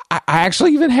 I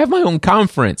actually even have my own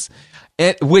conference,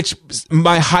 at which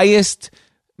my highest,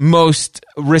 most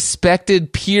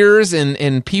respected peers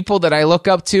and people that I look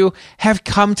up to have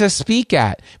come to speak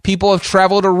at. People have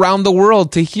traveled around the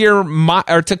world to hear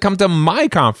to come to my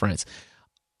conference.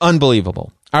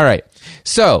 Unbelievable. All right.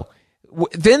 So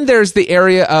then there's the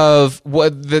area of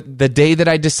the day that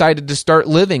I decided to start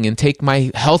living and take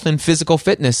my health and physical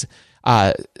fitness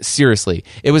seriously.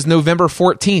 It was November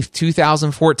 14th,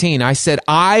 2014. I said,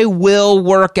 I will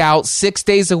work out 6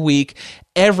 days a week,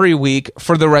 every week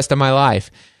for the rest of my life.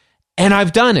 And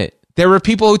I've done it. There were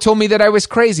people who told me that I was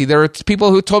crazy. There were people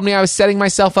who told me I was setting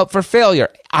myself up for failure.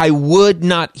 I would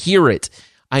not hear it.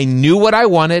 I knew what I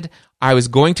wanted. I was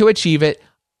going to achieve it.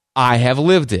 I have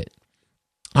lived it.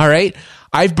 All right.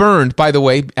 I've burned, by the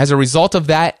way, as a result of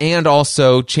that and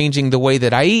also changing the way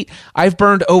that I eat, I've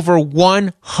burned over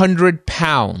 100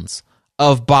 pounds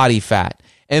of body fat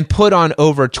and put on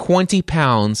over 20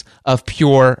 pounds of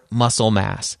pure muscle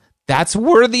mass. That's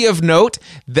worthy of note.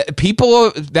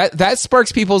 That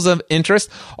sparks people's interest.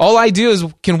 All I do is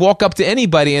can walk up to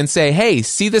anybody and say, hey,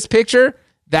 see this picture?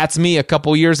 That's me a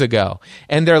couple years ago.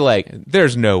 And they're like,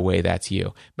 there's no way that's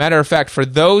you. Matter of fact, for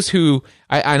those who,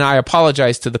 I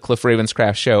apologize to the Cliff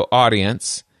Ravenscraft Show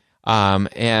audience,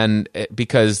 and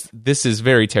because this is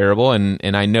very terrible,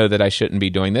 and I know that I shouldn't be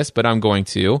doing this, but I'm going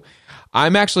to.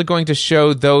 I'm actually going to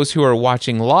show those who are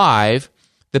watching live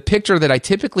the picture that I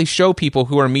typically show people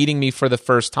who are meeting me for the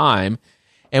first time.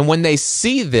 And when they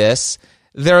see this,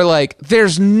 they're like,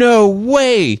 there's no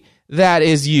way that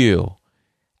is you.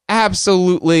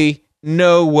 Absolutely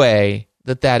no way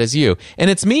that is you. And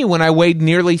it's me when I weighed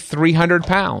nearly 300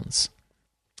 pounds.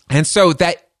 And so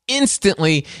that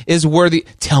instantly is worthy.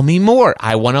 Tell me more.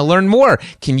 I want to learn more.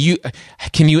 Can you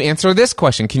answer this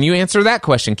question? Can you answer that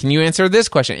question? Can you answer this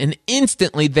question? And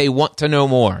instantly they want to know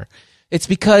more. It's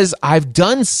because I've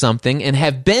done something and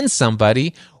have been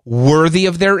somebody worthy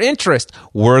of their interest,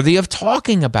 worthy of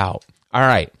talking about. All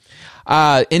right.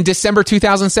 In December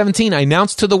 2017, I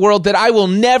announced to the world that I will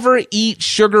never eat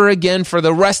sugar again for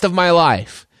the rest of my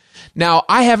life. Now,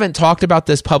 I haven't talked about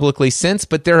this publicly since,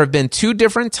 but there have been 2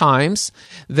 different times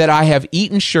that I have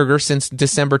eaten sugar since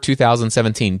December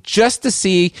 2017, just to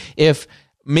see if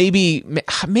maybe,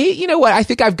 you know what, I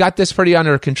think I've got this pretty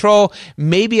under control.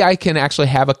 Maybe I can actually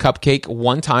have a cupcake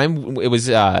one time. It was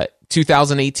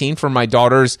 2018 for my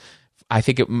daughter's, I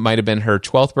think it might have been her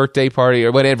 12th birthday party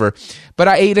or whatever. But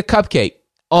I ate a cupcake.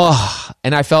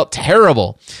 And I felt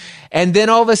terrible. And then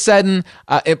all of a sudden,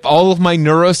 all of my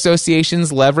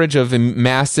neuroassociations, leverage of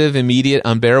massive, immediate,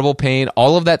 unbearable pain,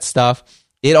 all of that stuff,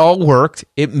 it all worked.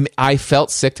 I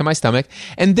felt sick to my stomach.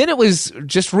 And then it was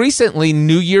just recently,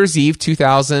 New Year's Eve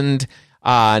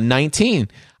 2019.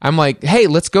 I'm like, hey,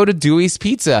 let's go to Dewey's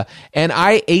Pizza. And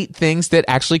I ate things that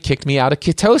actually kicked me out of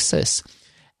ketosis.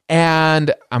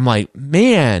 And I'm like,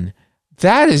 man,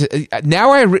 that is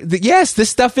now yes, this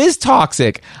stuff is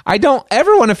toxic. I don't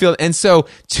ever want to feel it. And so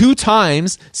 2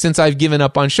 times since I've given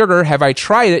up on sugar, have I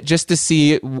tried it just to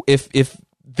see if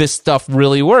this stuff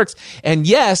really works. And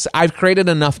yes, I've created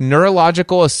enough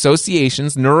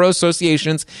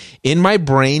neuroassociations in my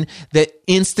brain that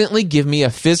instantly give me a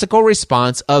physical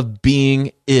response of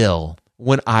being ill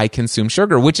when I consume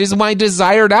sugar, which is my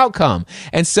desired outcome.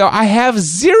 And so I have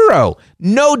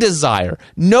no desire,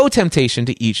 no temptation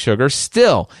to eat sugar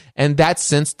still. And that's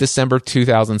since December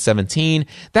 2017.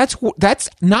 That's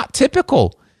not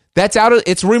typical.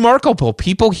 It's remarkable.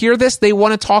 People hear this. They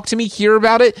want to talk to me, hear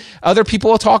about it. Other people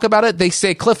will talk about it. They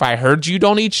say, Cliff, I heard you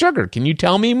don't eat sugar. Can you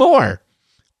tell me more?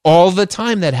 All the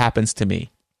time that happens to me.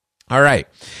 All right.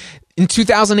 In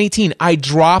 2018, I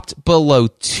dropped below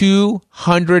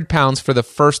 200 pounds for the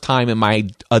first time in my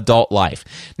adult life.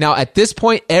 Now, at this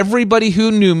point, everybody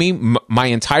who knew me, my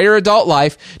entire adult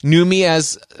life, knew me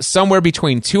as somewhere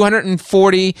between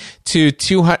 240 to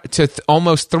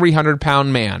almost 300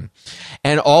 pound man.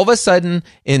 And all of a sudden,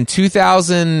 in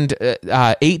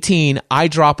 2018, I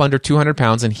drop under 200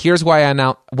 pounds. And here's what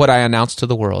I announced to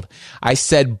the world. I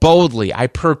said boldly, I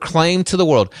proclaimed to the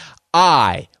world,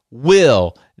 I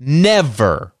will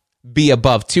never be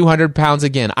above 200 pounds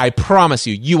again. I promise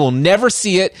you, you will never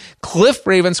see it. Cliff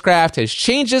Ravenscraft has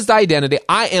changed his identity.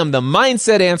 I am the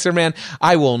Mindset Answer Man.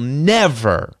 I will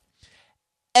never,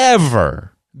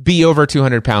 ever be over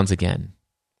 200 pounds again.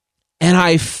 And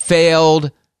I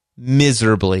failed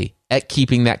miserably at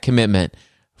keeping that commitment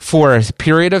for a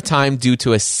period of time due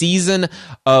to a season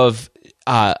of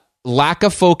lack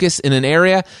of focus in an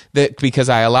area that because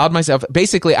I allowed myself,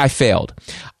 basically I failed.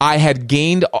 I had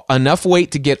gained enough weight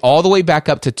to get all the way back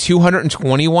up to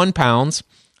 221 pounds.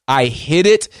 I hit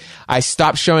it. I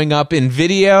stopped showing up in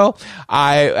video.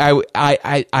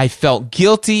 I felt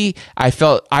guilty. I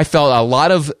felt a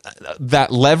lot of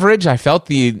that leverage. I felt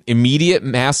the immediate,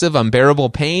 massive,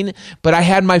 unbearable pain, but I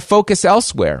had my focus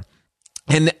elsewhere.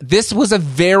 And this was a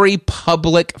very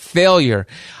public failure.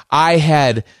 I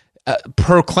had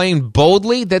proclaimed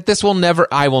boldly that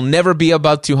I will never be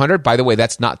above 200. By the way,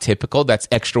 that's not typical. That's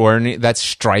extraordinary. That's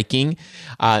striking.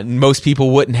 Most people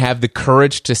wouldn't have the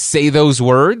courage to say those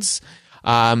words.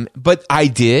 But I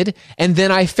did. And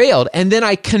then I failed. And then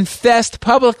I confessed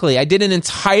publicly. I did an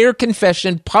entire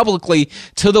confession publicly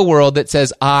to the world that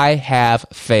says, I have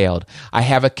failed. I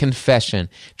have a confession.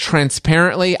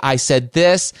 Transparently, I said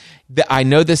this. I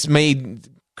know this may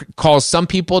cause some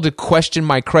people to question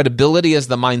my credibility as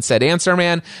the Mindset Answer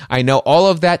Man. I know all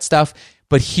of that stuff,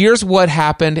 but here's what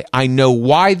happened. I know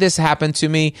why this happened to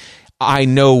me. I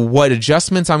know what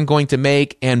adjustments I'm going to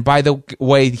make. And by the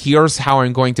way, here's how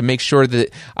I'm going to make sure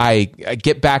that I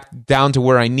get back down to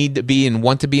where I need to be and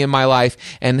want to be in my life,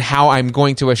 and how I'm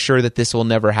going to assure that this will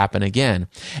never happen again.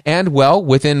 And well,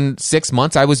 within 6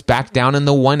 months, I was back down in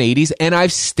the 180s, and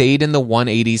I've stayed in the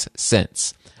 180s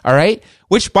since. All right?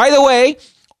 Which, by the way,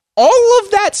 all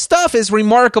of that stuff is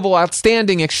remarkable,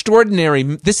 outstanding, extraordinary.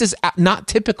 This is not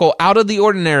typical, out of the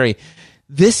ordinary.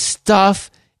 This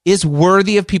stuff is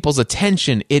worthy of people's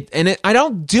attention. I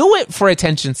don't do it for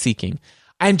attention seeking.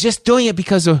 I'm just doing it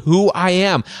because of who I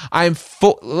am.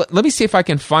 Let me see if I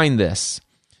can find this.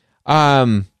 You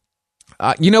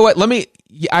know what?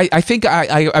 I think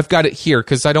I've got it here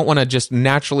because I don't want to just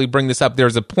naturally bring this up.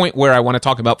 There's a point where I want to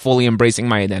talk about fully embracing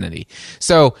my identity.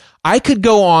 So I could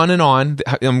go on and on.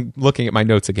 I'm looking at my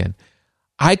notes again.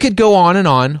 I could go on and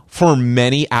on for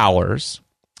many hours,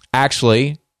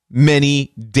 actually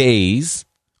many days,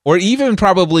 or even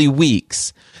probably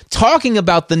weeks, talking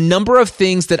about the number of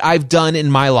things that I've done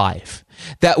in my life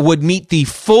that would meet the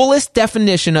fullest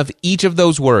definition of each of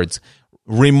those words: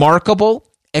 remarkable,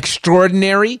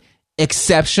 extraordinary,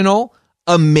 exceptional,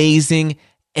 amazing,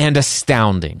 and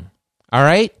astounding. All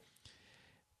right?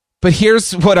 But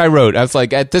here's what I wrote. I was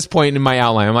like, at this point in my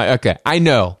outline, I'm like, okay, I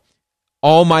know.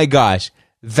 Oh my gosh,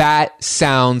 that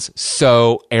sounds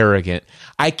so arrogant.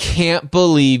 I can't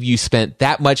believe you spent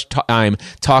that much time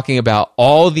talking about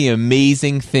all the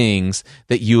amazing things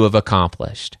that you have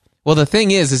accomplished. Well, the thing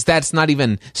is that's not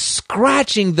even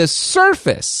scratching the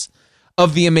surface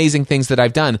of the amazing things that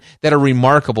I've done that are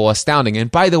remarkable, astounding.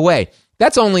 And by the way,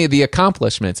 that's only the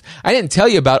accomplishments. I didn't tell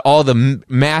you about all the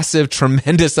massive,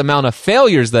 tremendous amount of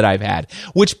failures that I've had,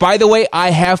 which, by the way,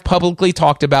 I have publicly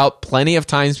talked about plenty of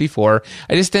times before.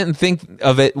 I just didn't think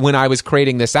of it when I was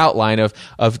creating this outline of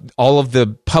all of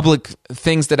the public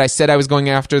things that I said I was going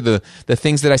after, the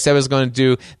things that I said I was going to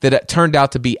do that it turned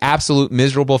out to be absolute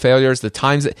miserable failures, the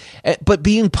times but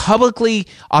being publicly,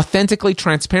 authentically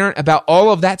transparent about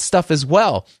all of that stuff as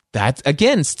well. That's,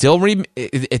 again, still,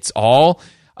 it's all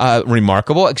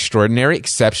remarkable, extraordinary,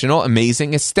 exceptional,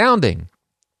 amazing, astounding.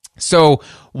 So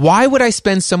why would I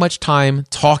spend so much time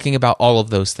talking about all of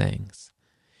those things?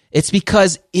 It's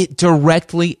because it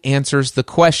directly answers the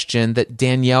question that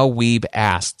Danielle Wiebe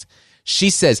asked.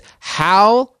 She says,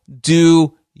 how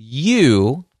do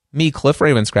you, me, Cliff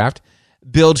Ravenscraft,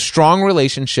 build strong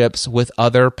relationships with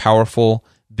other powerful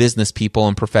business people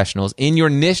and professionals in your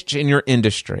niche, in your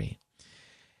industry?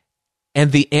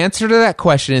 And the answer to that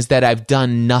question is that I've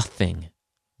done nothing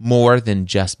more than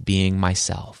just being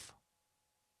myself.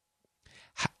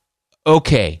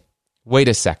 Okay, wait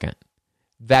a second.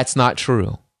 That's not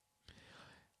true.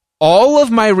 All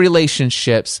of my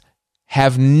relationships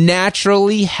have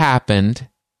naturally happened,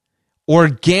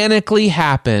 organically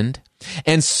happened,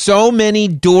 And so many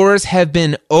doors have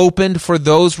been opened for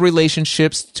those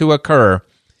relationships to occur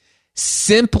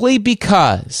simply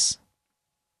because,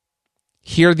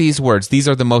 hear these words. These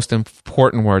are the most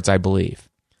important words, I believe.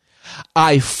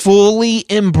 I fully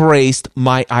embraced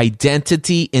my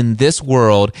identity in this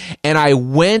world, and I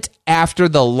went after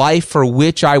the life for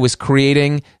which I was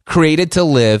created to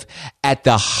live at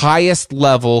the highest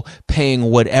level, paying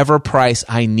whatever price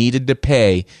I needed to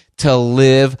pay to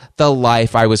live the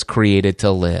life I was created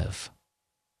to live.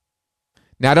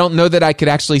 Now, I don't know that I could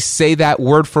actually say that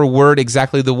word for word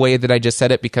exactly the way that I just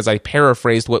said it because I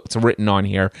paraphrased what's written on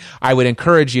here. I would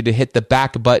encourage you to hit the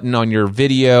back button on your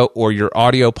video or your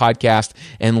audio podcast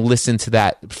and listen to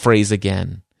that phrase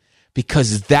again,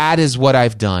 because that is what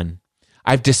I've done.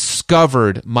 I've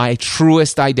discovered my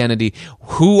truest identity,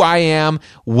 who I am,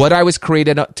 what I was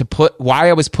created to put, why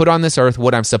I was put on this earth,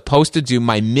 what I'm supposed to do,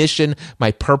 my mission,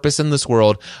 my purpose in this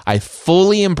world. I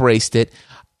fully embraced it.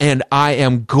 And I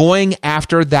am going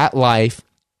after that life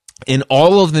in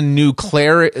all of the new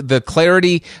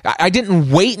clarity. I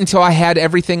didn't wait until I had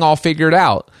everything all figured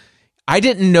out. I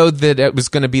didn't know that it was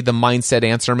going to be the Mindset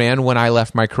Answer Man when I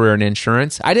left my career in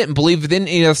insurance. I didn't believe that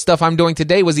any of the stuff I'm doing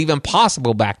today was even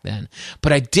possible back then.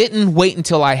 But I didn't wait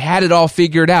until I had it all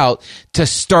figured out to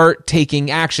start taking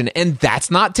action. And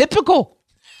that's not typical.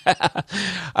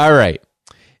 All right.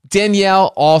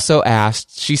 Danielle also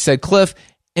asked, she said, Cliff,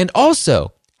 and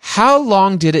also, how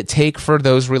long did it take for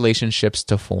those relationships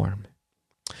to form?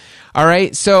 All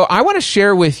right, so I want to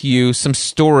share with you some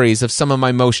stories of some of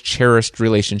my most cherished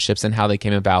relationships and how they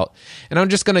came about. And I'm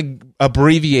just going to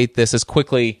abbreviate this as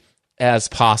quickly as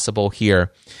possible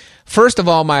here. First of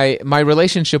all, my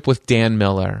relationship with Dan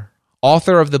Miller,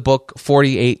 author of the book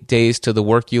 48 Days to the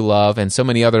Work You Love and so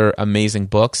many other amazing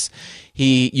books.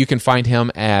 You can find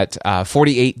him at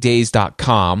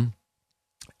 48days.com.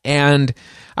 And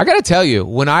I got to tell you,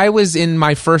 when I was in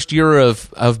my first year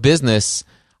of business,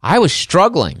 I was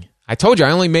struggling. I told you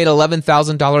I only made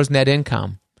 $11,000 net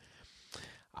income.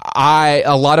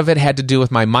 A lot of it had to do with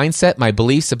my mindset, my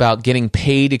beliefs about getting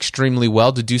paid extremely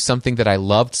well to do something that I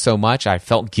loved so much. I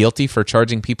felt guilty for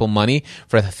charging people money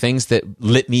for the things that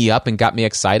lit me up and got me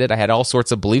excited. I had all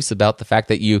sorts of beliefs about the fact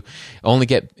that you only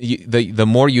get, the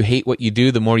more you hate what you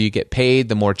do, the more you get paid,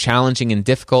 the more challenging and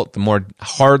difficult, the more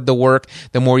hard the work,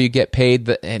 the more you get paid.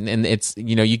 And it's,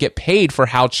 you get paid for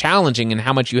how challenging and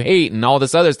how much you hate and all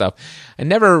this other stuff.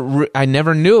 I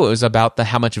never knew it was about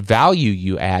how much value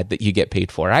you add that you get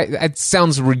paid for. It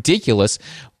sounds ridiculous,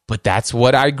 but that's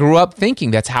what I grew up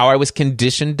thinking. That's how I was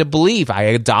conditioned to believe. I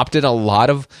adopted a lot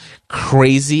of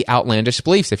crazy, outlandish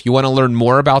beliefs. If you want to learn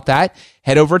more about that,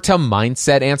 head over to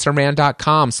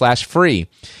mindsetanswerman.com/free.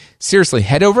 Seriously,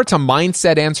 head over to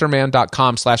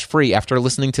mindsetanswerman.com/free after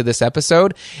listening to this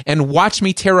episode and watch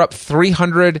me tear up three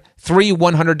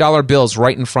 $100 bills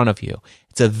right in front of you.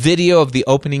 It's a video of the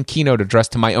opening keynote address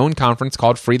to my own conference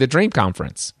called Free the Dream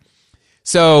Conference.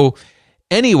 So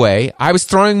anyway, I was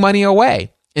throwing money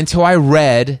away until I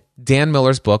read Dan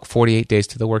Miller's book, 48 Days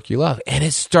to the Work You Love, and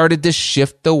it started to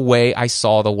shift the way I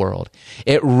saw the world.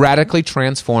 It radically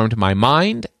transformed my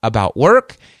mind about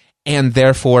work and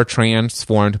therefore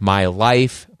transformed my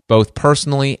life, both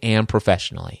personally and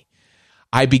professionally.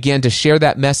 I began to share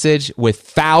that message with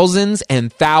thousands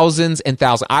and thousands and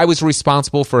thousands. I was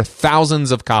responsible for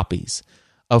thousands of copies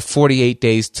of 48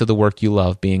 Days to the Work You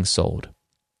Love being sold.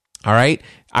 All right?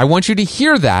 I want you to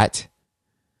hear that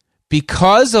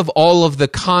because of all of the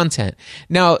content.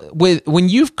 Now, when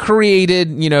you've created,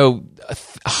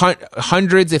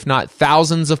 hundreds, if not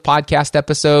thousands of podcast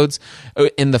episodes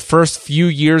in the first few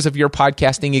years of your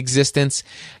podcasting existence,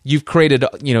 you've created,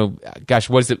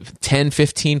 10,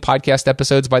 15 podcast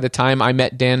episodes by the time I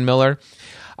met Dan Miller.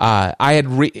 I had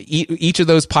each of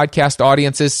those podcast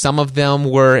audiences. Some of them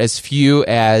were as few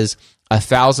as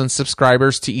 1,000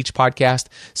 subscribers to each podcast.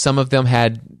 Some of them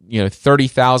had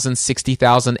 30,000,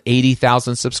 60,000,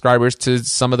 80,000 subscribers to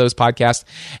some of those podcasts.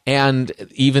 And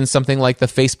even something like the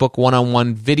Facebook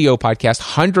One-on-One video podcast,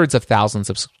 hundreds of thousands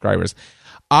of subscribers.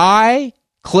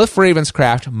 Cliff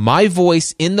Ravenscraft, my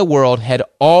voice in the world had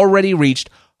already reached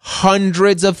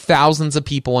hundreds of thousands of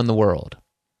people in the world.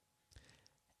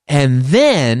 And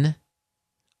then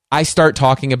I start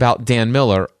talking about Dan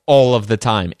Miller all of the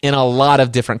time in a lot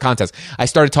of different contexts. I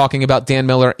started talking about Dan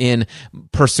Miller in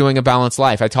Pursuing a Balanced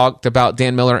Life. I talked about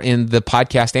Dan Miller in the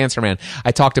podcast Answer Man.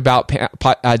 I talked about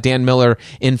Dan Miller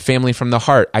in Family from the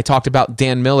Heart. I talked about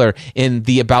Dan Miller in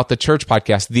the About the Church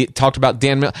podcast. Talked about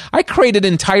Dan Miller. I created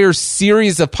an entire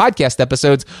series of podcast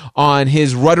episodes on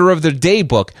his Rudder of the Day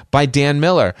book by Dan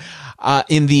Miller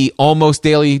in the Almost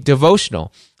Daily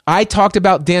Devotional. I talked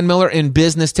about Dan Miller in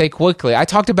Business Take Quickly. I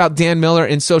talked about Dan Miller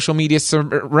in Social Media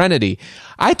Serenity.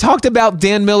 I talked about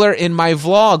Dan Miller in my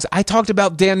vlogs. I talked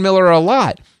about Dan Miller a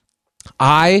lot.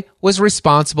 I was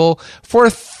responsible for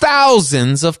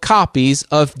thousands of copies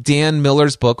of Dan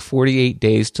Miller's book, 48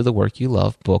 Days to the Work You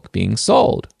Love book, being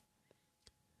sold.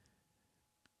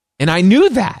 And I knew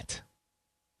that.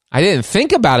 I didn't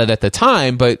think about it at the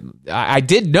time, but I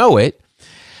did know it.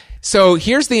 So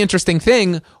here's the interesting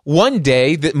thing. One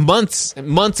day, months,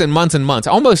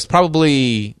 almost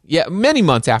probably, many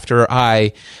months after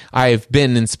I've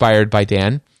been inspired by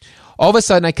Dan, all of a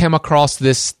sudden I came across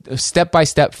this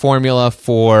step-by-step formula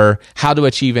for how to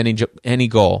achieve any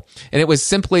goal. And it was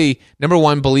simply, number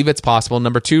one, believe it's possible.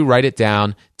 Number two, write it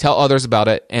down, tell others about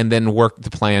it, and then work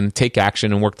the plan, take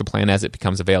action, and work the plan as it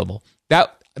becomes available.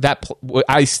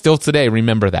 I still today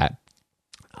remember that.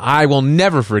 I will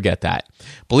never forget that.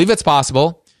 Believe it's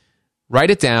possible, write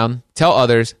it down, tell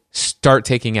others, start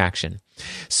taking action.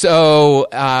 So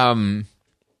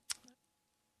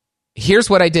here's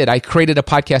what I did. I created a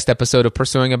podcast episode of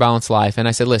Pursuing a Balanced Life, and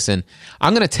I said, listen,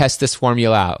 I'm going to test this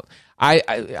formula out.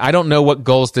 I don't know what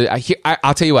goals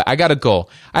I'll tell you what, I got a goal.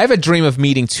 I have a dream of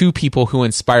meeting two people who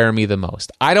inspire me the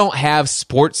most. I don't have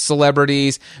sports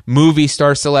celebrities, movie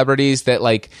star celebrities that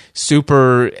like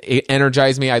super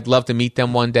energize me. I'd love to meet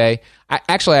them one day.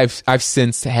 I've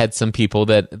since had some people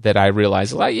that I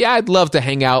realized, like, yeah, I'd love to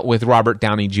hang out with Robert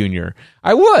Downey Jr.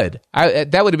 I would.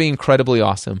 That would be incredibly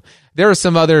awesome. There are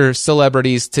some other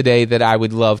celebrities today that I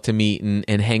would love to meet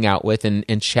and hang out with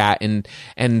and chat and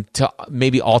to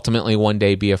maybe ultimately one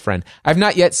day be a friend. I've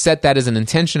not yet set that as an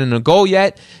intention and a goal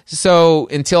yet. So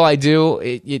until I do,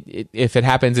 if it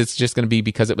happens, it's just going to be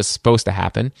because it was supposed to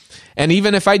happen. And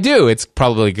even if I do, it's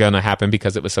probably going to happen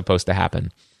because it was supposed to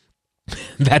happen.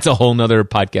 That's a whole nother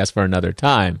podcast for another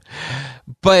time.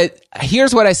 But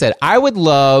here's what I said. I would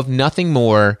love nothing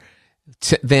more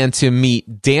than to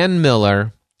meet Dan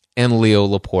Miller and Leo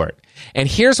Laporte. And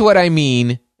here's what I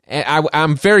mean.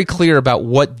 I'm very clear about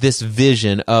what this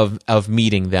vision of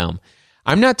meeting them.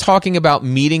 I'm not talking about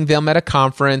meeting them at a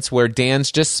conference where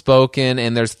Dan's just spoken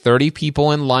and there's 30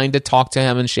 people in line to talk to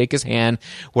him and shake his hand,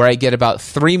 where I get about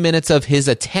 3 minutes of his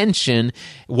attention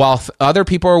while other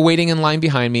people are waiting in line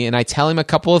behind me, and I tell him a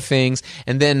couple of things,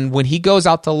 and then when he goes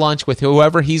out to lunch with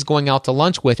whoever he's going out to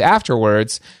lunch with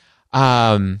afterwards,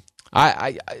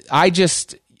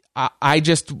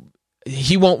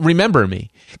 he won't remember me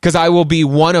because I will be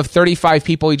one of 35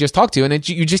 people he just talked to, and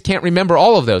you just can't remember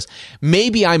all of those.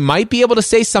 Maybe I might be able to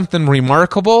say something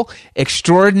remarkable,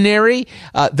 extraordinary,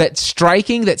 that's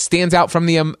striking, that stands out from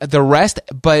the rest,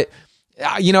 but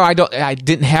I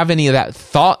didn't have any of that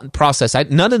thought process.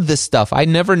 None of this stuff. I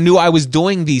never knew I was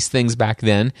doing these things back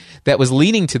then that was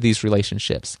leading to these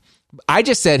relationships. I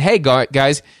just said, hey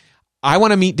guys, I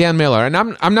want to meet Dan Miller, and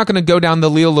I'm not going to go down the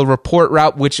Leo Laporte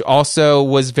route, which also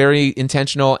was very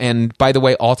intentional, and by the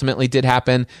way, ultimately did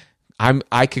happen.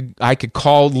 I could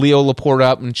call Leo Laporte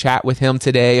up and chat with him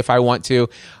today if I want to.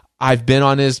 I've been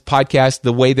on his podcast,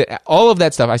 the way that all of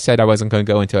that stuff. I said I wasn't going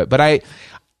to go into it, but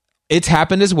it's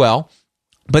happened as well.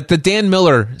 But the Dan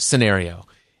Miller scenario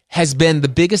has been the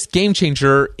biggest game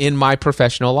changer in my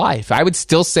professional life. I would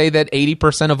still say that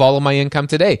 80% of all of my income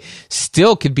today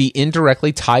still could be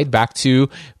indirectly tied back to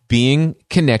being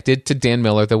connected to Dan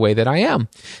Miller the way that I am.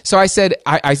 So I said,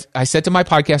 I said to my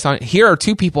podcast on, here are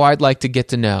two people I'd like to get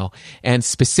to know. And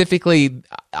specifically,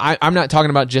 I'm not talking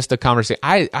about just a conversation.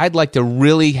 I'd like to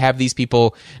really have these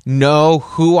people know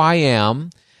who I am.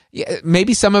 Yeah,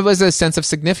 maybe some of us a sense of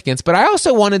significance, but I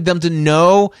also wanted them to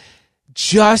know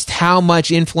just how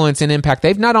much influence and impact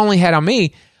they've not only had on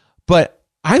me, but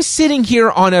I'm sitting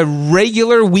here on a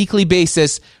regular weekly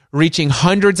basis, reaching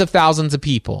hundreds of thousands of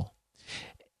people.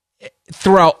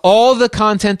 Throughout all the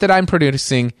content that I'm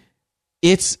producing,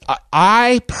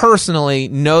 I personally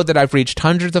know that I've reached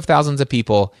hundreds of thousands of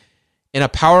people in a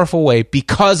powerful way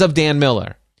because of Dan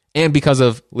Miller and because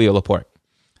of Leo Laporte.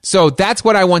 So that's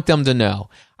what I want them to know.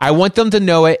 I want them to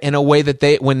know it in a way that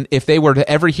if they were to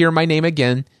ever hear my name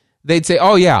again, they'd say,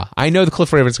 oh yeah, I know the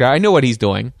Cliff Ravens guy. I know what he's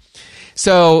doing.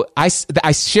 So I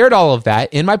shared all of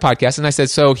that in my podcast, and I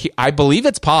said, I believe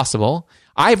it's possible.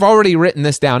 I've already written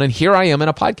this down, and here I am in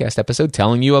a podcast episode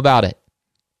telling you about it.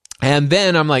 And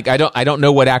then I'm like, I don't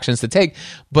know what actions to take,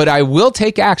 but I will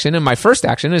take action, and my first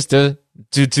action is to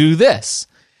do this.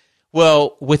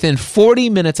 Well, within 40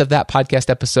 minutes of that podcast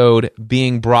episode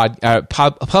being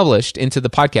published into the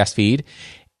podcast feed,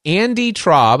 Andy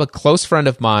Traub, a close friend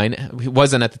of mine, he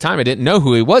wasn't at the time. I didn't know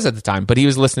who he was at the time, but he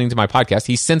was listening to my podcast.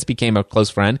 He since became a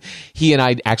close friend. He and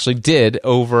I actually did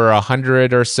over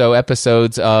 100 or so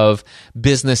episodes of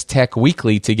Business Tech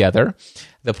Weekly together,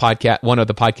 the podcast, one of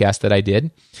the podcasts that I did.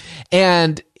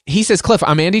 And he says, Cliff,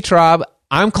 I'm Andy Traub.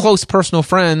 I'm close personal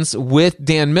friends with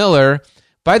Dan Miller.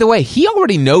 By the way, he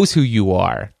already knows who you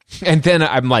are. And then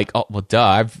I'm like, oh, well,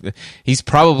 duh. He's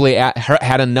probably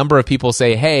had a number of people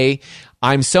say, hey,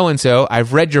 I'm so-and-so.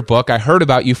 I've read your book. I heard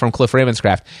about you from Cliff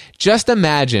Ravenscraft. Just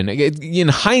imagine, in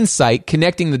hindsight,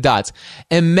 connecting the dots.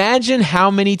 Imagine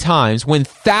how many times when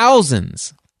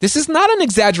thousands, this is not an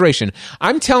exaggeration.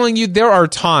 I'm telling you, there are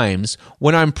times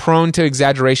when I'm prone to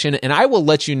exaggeration, and I will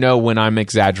let you know when I'm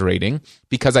exaggerating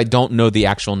because I don't know the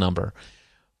actual number.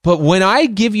 But when I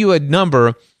give you a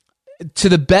number, to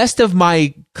the best of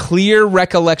my clear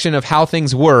recollection of how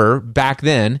things were back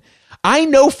then, I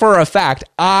know for a fact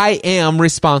I am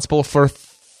responsible for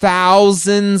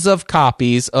thousands of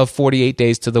copies of 48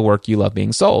 Days to the Work You Love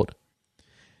being sold.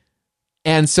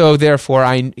 And so therefore,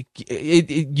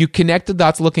 you connect the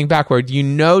dots looking backward. You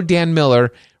know Dan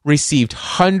Miller received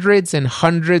hundreds and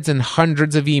hundreds and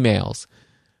hundreds of emails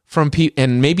from people,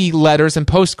 and maybe letters and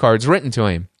postcards written to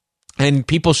him. And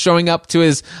people showing up to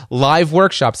his live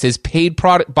workshops, his paid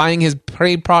product, buying his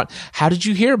paid product. How did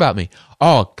you hear about me?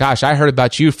 Oh, gosh, I heard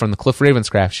about you from the Cliff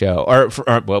Ravenscraft show. Or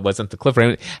well, it wasn't the Cliff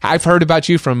Ravenscraft. I've heard about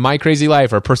you from My Crazy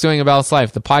Life or Pursuing a Balanced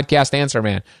Life, the podcast Answer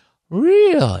Man.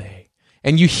 Really?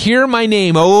 And you hear my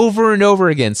name over and over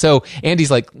again. So Andy's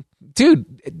like,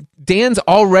 dude, Dan's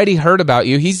already heard about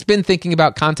you. He's been thinking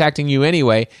about contacting you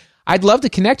anyway. I'd love to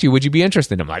connect you. Would you be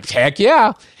interested? I'm like, heck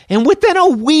yeah. And within a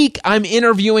week, I'm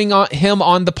interviewing him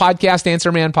on the Podcast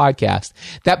Answer Man podcast.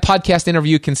 That podcast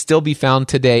interview can still be found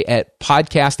today at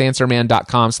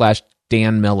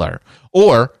podcastanswerman.com/Dan Miller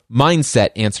or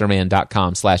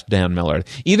mindsetanswerman.com/Dan Miller.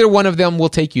 Either one of them will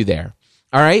take you there.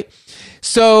 All right.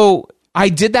 So I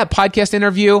did that podcast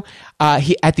interview.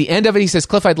 At the end of it, he says,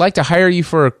 Cliff, I'd like to hire you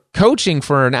for coaching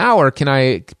for an hour. Can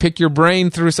I pick your brain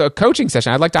through a coaching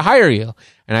session? I'd like to hire you.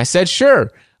 And I said,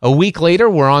 sure. A week later,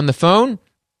 we're on the phone,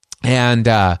 and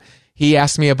he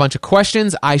asked me a bunch of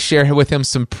questions. I share with him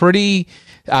some pretty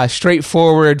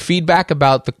straightforward feedback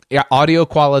about the audio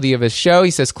quality of his show.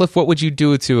 He says, Cliff, what would you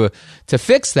do to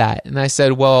fix that? And I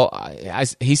said, well,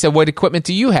 he said, what equipment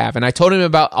do you have? And I told him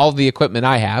about all the equipment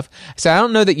I have. I said, I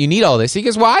don't know that you need all this. He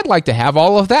goes, well, I'd like to have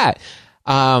all of that.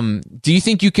 Do you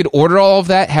think you could order all of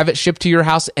that, have it shipped to your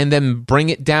house, and then bring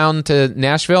it down to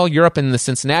Nashville? You're up in the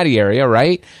Cincinnati area,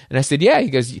 right? And I said, yeah. He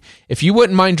goes, if you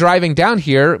wouldn't mind driving down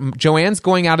here, Joanne's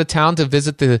going out of town to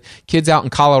visit the kids out in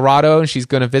Colorado, and she's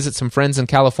going to visit some friends in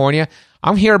California.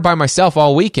 I'm here by myself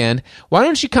all weekend. Why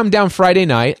don't you come down Friday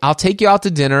night? I'll take you out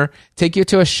to dinner, take you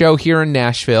to a show here in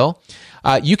Nashville.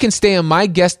 You can stay in my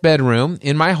guest bedroom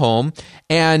in my home,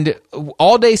 and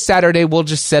all day Saturday, we'll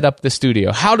just set up the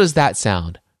studio. How does that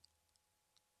sound?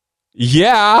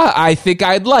 Yeah, I think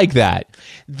I'd like that.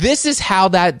 This is how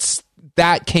that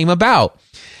came about.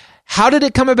 How did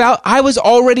it come about? I was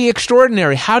already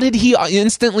extraordinary. How did he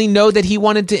instantly know that he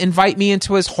wanted to invite me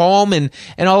into his home and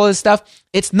all of this stuff?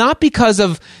 It's not because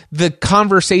of the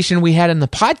conversation we had in the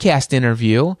podcast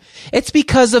interview. It's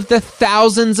because of the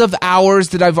thousands of hours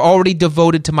that I've already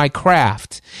devoted to my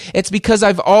craft. It's because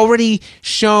I've already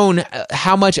shown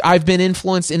how much I've been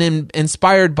influenced and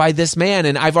inspired by this man,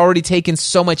 and I've already taken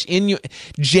so much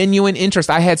genuine interest.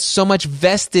 I had so much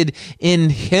vested in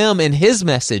him and his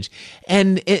message.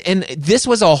 And this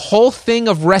was a whole thing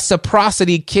of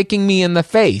reciprocity kicking me in the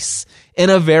face in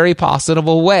a very positive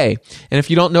way. And if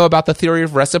you don't know about the theory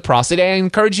of reciprocity, I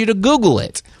encourage you to Google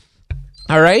it.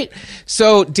 All right?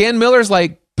 So Dan Miller's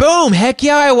like, boom, heck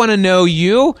yeah, I want to know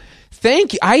you.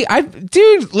 Thank you.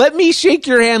 Dude, let me shake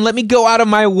your hand. Let me go out of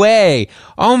my way.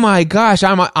 Oh my gosh,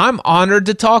 I'm honored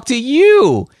to talk to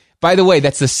you. By the way,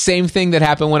 that's the same thing that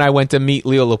happened when I went to meet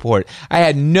Leo Laporte. I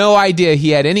had no idea he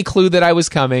had any clue that I was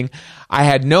coming. I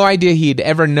had no idea he'd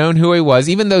ever known who he was,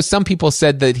 even though some people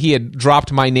said that he had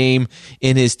dropped my name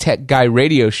in his Tech Guy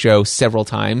radio show several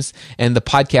times and the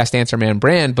Podcast Answer Man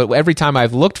brand. But every time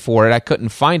I've looked for it, I couldn't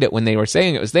find it when they were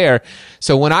saying it was there.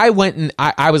 So when I went and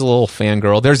I was a little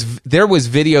fangirl, there was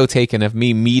video taken of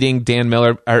me meeting Dan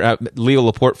Miller or Leo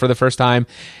Laporte for the first time.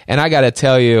 And I got to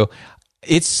tell you,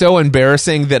 it's so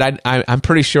embarrassing that I'm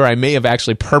pretty sure I may have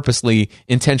actually purposely,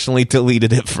 intentionally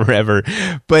deleted it forever.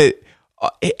 But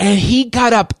and he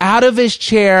got up out of his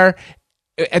chair.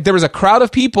 There was a crowd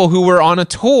of people who were on a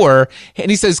tour,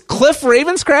 and he says, Cliff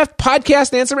Ravenscraft,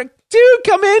 Podcast Answer Man. dude,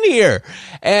 come in here.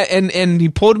 And he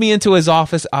pulled me into his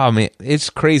office. Oh, man,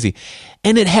 it's crazy.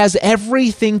 And it has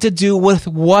everything to do with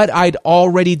what I'd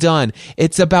already done.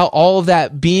 It's about all of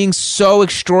that being so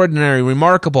extraordinary,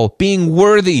 remarkable, being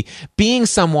worthy, being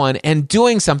someone and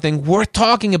doing something worth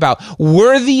talking about,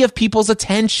 worthy of people's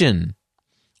attention.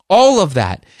 All of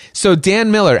that. So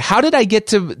Dan Miller, how did I get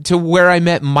to where I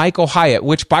met Michael Hyatt,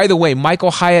 which, by the way,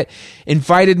 Michael Hyatt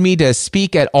invited me to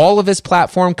speak at all of his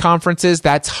platform conferences.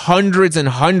 That's hundreds and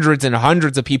hundreds and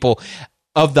hundreds of people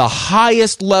of the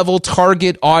highest level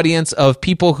target audience of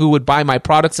people who would buy my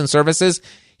products and services.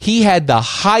 He had the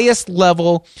highest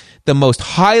level, the most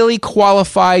highly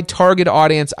qualified target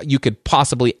audience you could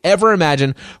possibly ever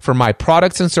imagine for my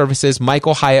products and services.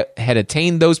 Michael Hyatt had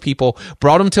attained those people,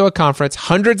 brought them to a conference,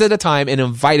 hundreds at a time, and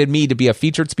invited me to be a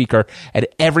featured speaker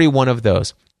at every one of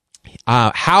those.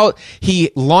 How he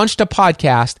launched a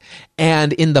podcast,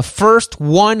 and in the first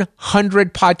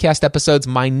 100 podcast episodes,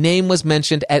 my name was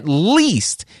mentioned at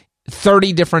least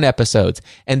 30 different episodes.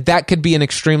 And that could be an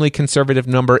extremely conservative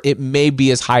number. It may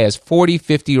be as high as 40,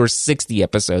 50, or 60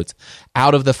 episodes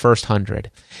out of the first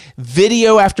 100.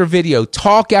 Video after video,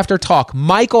 talk after talk.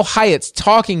 Michael Hyatt's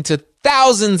talking to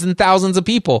thousands and thousands of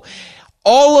people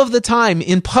all of the time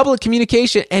in public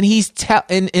communication, and he's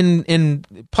in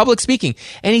public speaking,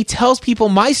 and he tells people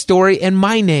my story and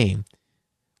my name.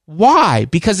 Why?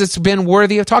 Because it's been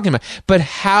worthy of talking about. But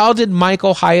how did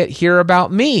Michael Hyatt hear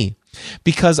about me?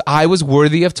 Because I was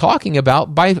worthy of talking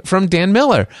about from Dan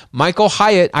Miller. Michael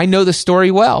Hyatt, I know the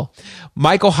story well.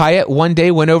 Michael Hyatt one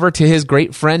day went over to his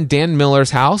great friend Dan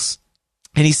Miller's house,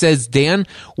 and he says, Dan,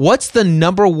 what's the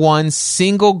number one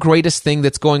single greatest thing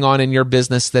that's going on in your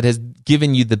business that has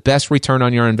given you the best return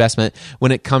on your investment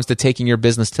when it comes to taking your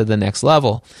business to the next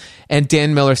level? And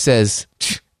Dan Miller says,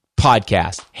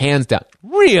 podcast, hands down.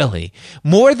 Really?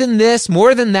 More than this,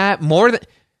 more than that, more than...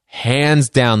 Hands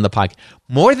down the podcast.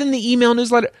 More than the email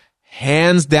newsletter?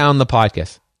 Hands down the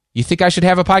podcast. You think I should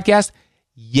have a podcast?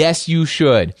 Yes, you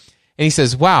should. And he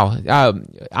says, wow,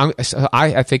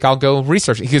 I think I'll go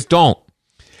research it. He goes, don't.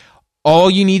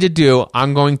 All you need to do,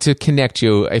 I'm going to connect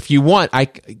you. If you want,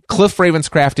 Cliff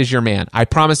Ravenscraft is your man. I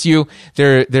promise you,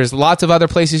 there's lots of other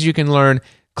places you can learn.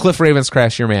 Cliff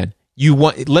Ravenscraft's your man.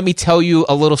 Let me tell you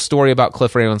a little story about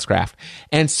Cliff Ravenscraft.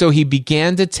 And so he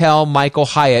began to tell Michael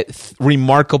Hyatt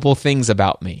remarkable things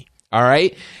about me. All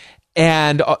right.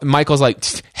 And Michael's like,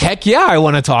 heck yeah, I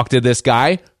want to talk to this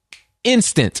guy.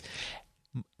 Instant.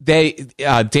 Dan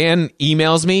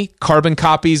emails me, carbon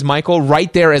copies Michael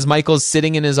right there as Michael's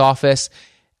sitting in his office.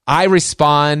 I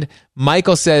respond.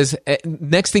 Michael says,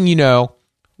 next thing you know,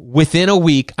 within a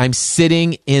week, I'm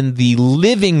sitting in the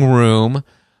living room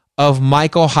of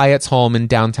Michael Hyatt's home in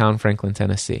downtown Franklin,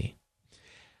 Tennessee.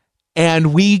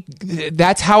 And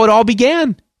that's how it all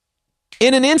began.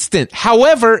 In an instant.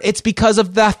 However, it's because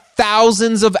of the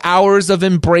thousands of hours of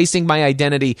embracing my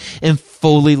identity and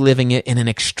fully living it in an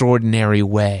extraordinary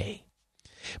way.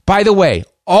 By the way,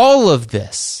 all of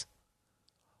this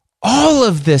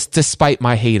despite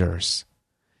my haters.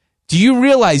 Do you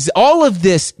realize all of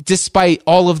this despite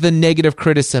all of the negative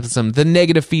criticism, the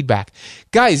negative feedback?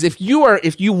 Guys, if you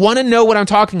want to know what I'm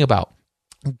talking about,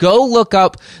 go look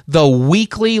up the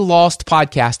Weekly Lost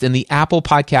podcast in the Apple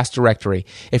Podcast directory.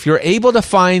 If you're able to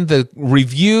find the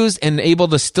reviews and able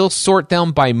to still sort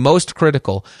them by most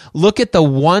critical, look at the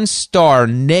 1-star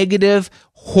negative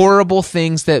horrible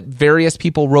things that various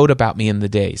people wrote about me in the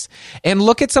days. And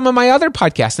look at some of my other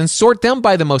podcasts and sort them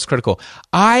by the most critical.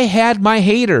 I had my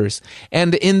haters.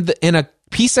 And in a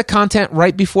piece of content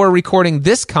right before recording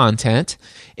this content,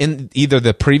 in either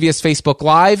the previous Facebook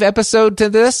Live episode to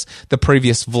this, the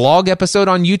previous vlog episode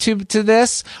on YouTube to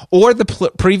this, or the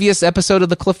previous episode of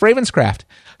the Cliff Ravenscraft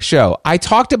show, I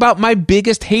talked about my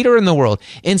biggest hater in the world.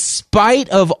 In spite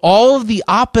of all of the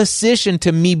opposition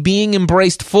to me being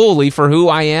embraced fully for who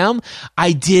I am,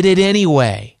 I did it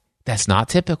anyway. That's not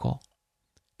typical.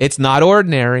 It's not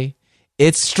ordinary.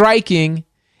 It's striking.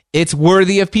 It's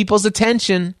worthy of people's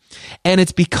attention. And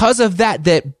it's because of that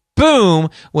boom,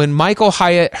 when Michael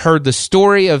Hyatt heard the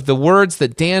story of the words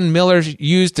that Dan Miller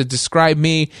used to describe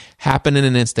me, happened in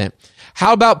an instant.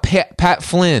 How about Pat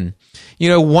Flynn? You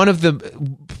know,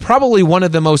 probably one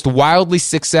of the most wildly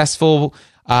successful,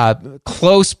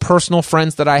 close personal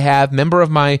friends that I have, member of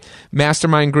my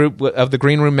mastermind group of the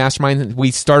Green Room Mastermind.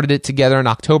 We started it together in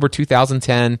October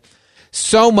 2010.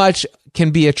 So much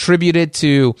can be attributed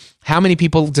to how many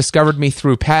people discovered me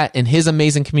through Pat and his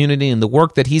amazing community and the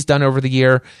work that he's done over the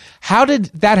year. How did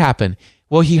that happen?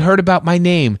 Well, he heard about my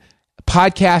name,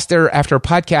 podcaster after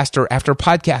podcaster after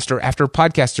podcaster after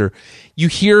podcaster. You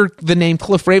hear the name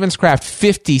Cliff Ravenscraft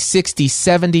 50, 60,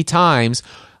 70 times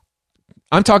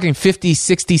I'm talking 50,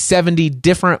 60, 70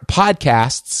 different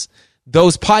podcasts,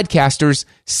 those podcasters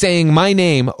saying my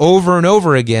name over and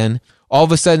over again. All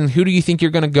of a sudden, who do you think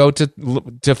you're going to go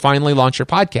to finally launch your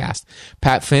podcast?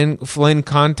 Pat Flynn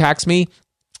contacts me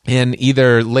in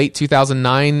either late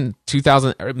 2009,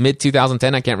 or mid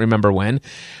 2010, I can't remember when.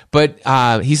 But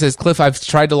he says, Cliff, I've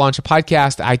tried to launch a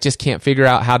podcast. I just can't figure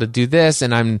out how to do this,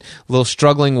 and I'm a little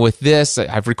struggling with this.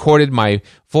 I've recorded my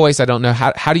voice. I don't know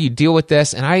how do you deal with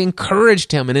this? And I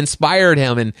encouraged him and inspired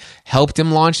him and helped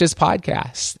him launch his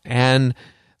podcast. And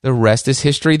the rest is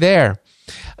history there.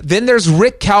 Then there's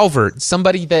Rick Calvert,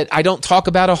 somebody that I don't talk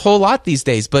about a whole lot these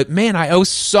days, but man, I owe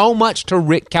so much to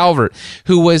Rick Calvert,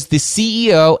 who was the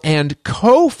CEO and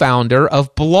co-founder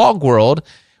of Blog World,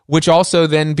 which also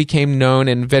then became known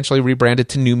and eventually rebranded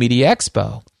to New Media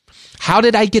Expo. How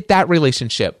did I get that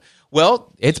relationship?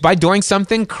 Well, it's by doing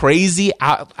something crazy,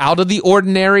 out of the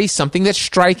ordinary, something that's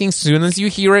striking. As soon as you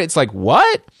hear it, it's like,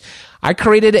 what?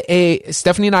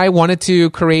 Stephanie and I wanted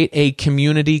to create a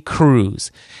community cruise.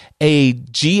 A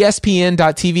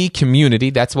GSPN.TV community.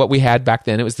 That's what we had back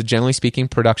then. It was the Generally Speaking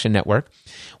Production Network.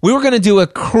 We were going to do a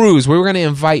cruise. We were going to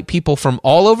invite people from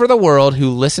all over the world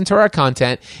who listen to our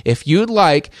content. If you'd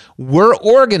like, we're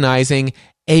organizing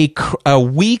a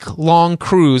week-long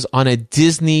cruise on a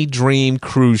Disney Dream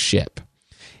cruise ship.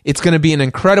 It's going to be an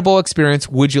incredible experience.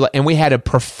 And we had a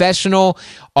professional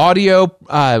audio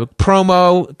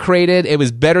promo created. It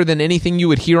was better than anything you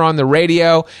would hear on the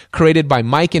radio, created by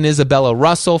Mike and Isabella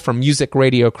Russell from Music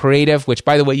Radio Creative, which,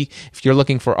 by the way, if you're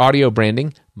looking for audio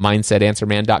branding,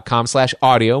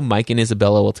 mindsetanswerman.com/audio. Mike and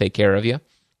Isabella will take care of you.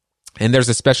 And there's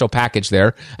a special package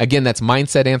there. Again, that's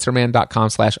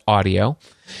mindsetanswerman.com/audio.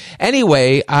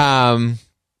 Anyway,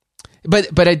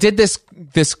 But I did this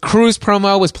cruise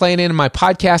promo, was playing in my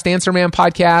podcast, Answer Man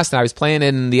podcast, and I was playing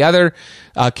in the other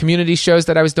community shows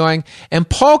that I was doing. And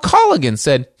Paul Colligan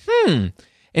said,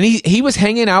 And he was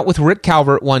hanging out with Rick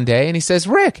Calvert one day, and he says,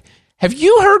 Rick, have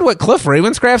you heard what Cliff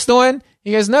Ravenscraft's doing?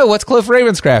 He goes, no, what's Cliff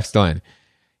Ravenscraft's doing?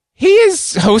 He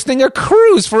is hosting a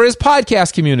cruise for his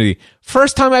podcast community.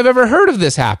 First time I've ever heard of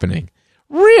this happening.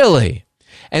 Really?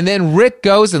 And then Rick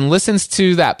goes and listens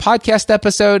to that podcast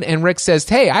episode, and Rick says,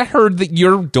 hey, I heard that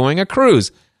you're doing a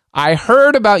cruise. I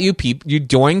heard about you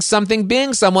doing something,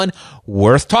 being someone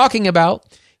worth talking about.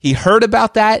 He heard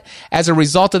about that. As a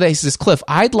result of that, he says, Cliff,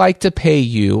 I'd like to pay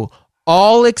you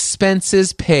all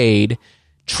expenses paid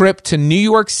trip to New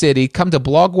York City, come to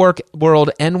Blog World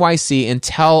NYC and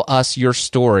tell us your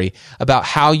story about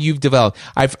how you've developed.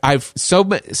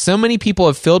 So many people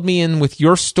have filled me in with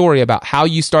your story about how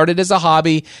you started as a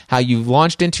hobby, how you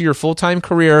launched into your full-time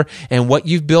career, and what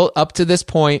you've built up to this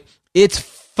point. It's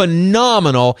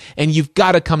phenomenal, and you've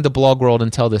got to come to Blog World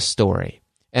and tell this story.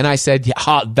 And I said,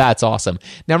 yeah, that's awesome.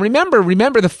 Now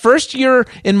remember the first year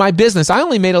in my business, I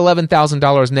only made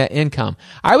 $11,000 net income.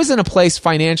 I was in a place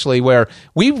financially where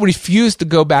we refused to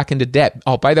go back into debt.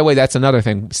 Oh, by the way, that's another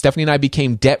thing. Stephanie and I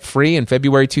became debt-free in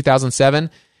February 2007.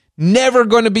 Never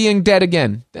going to be in debt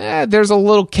again. There's a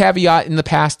little caveat in the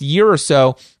past year or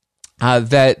so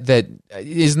that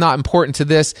is not important to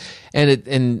this,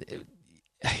 and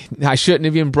I shouldn't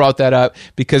have even brought that up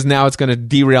because now it's going to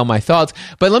derail my thoughts.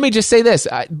 But let me just say this.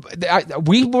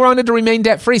 We wanted to remain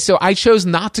debt-free, so I chose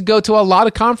not to go to a lot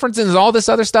of conferences and all this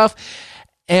other stuff.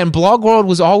 And Blog World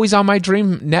was always on my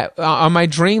dream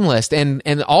list.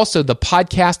 And also the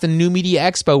Podcast and New Media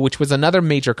Expo, which was another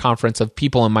major conference of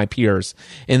people and my peers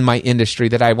in my industry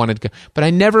that I wanted to go. But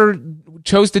I never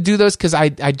chose to do those because I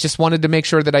just wanted to make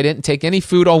sure that I didn't take any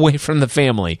food away from the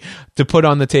family to put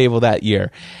on the table that year.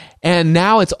 And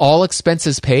now it's all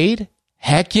expenses paid.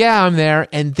 Heck yeah, I'm there.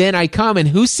 And then I come, and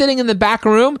who's sitting in the back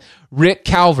room? Rick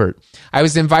Calvert. I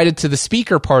was invited to the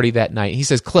speaker party that night. He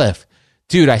says, Cliff,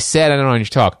 dude, I said I don't know your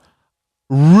talk.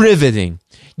 Riveting.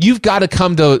 You've got to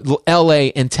come to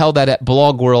LA and tell that at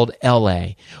Blog World LA.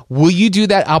 Will you do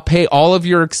that? I'll pay all of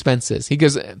your expenses. He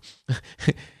goes,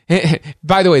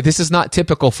 by the way, this is not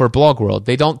typical for Blog World.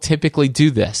 They don't typically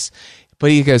do this. But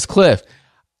he goes, Cliff,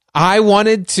 I want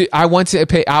to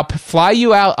pay, I'll fly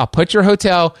you out, I'll put your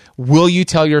hotel, will you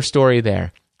tell your story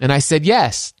there? And I said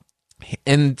yes.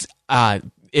 And I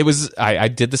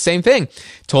did the same thing,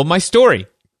 told my story.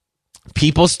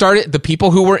 The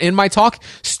people who were in my talk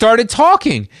started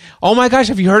talking. Oh my gosh,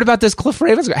 have you heard about this Cliff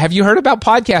Ravens? Have you heard about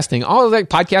podcasting? Oh, like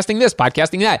podcasting this,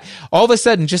 podcasting that. All of a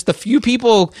sudden, just a few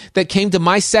people that came to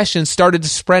my session started to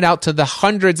spread out to the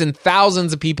hundreds and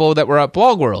thousands of people that were at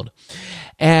Blog World.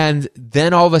 And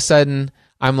then all of a sudden,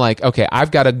 I'm like, okay, I've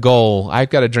got a goal.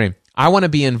 I've got a dream. I want to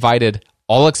be invited,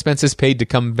 all expenses paid, to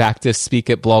come back to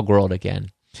speak at Blog World again.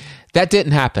 That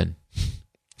didn't happen.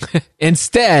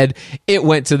 Instead, it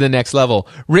went to the next level.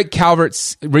 Rick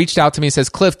Calvert reached out to me and says,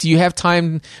 Cliff, do you have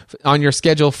time on your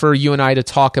schedule for you and I to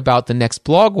talk about the next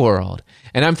Blog World?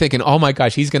 And I'm thinking, oh my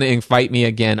gosh, he's going to invite me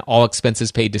again, all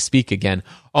expenses paid to speak again.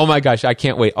 Oh my gosh, I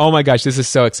can't wait. Oh my gosh, this is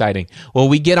so exciting. Well,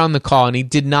 we get on the call and he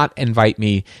did not invite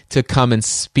me to come and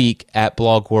speak at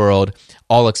Blog World,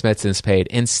 all expenses paid.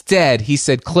 Instead, he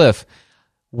said, Cliff,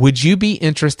 would you be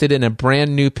interested in a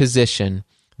brand new position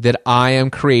that I am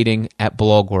creating at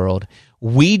Blog World?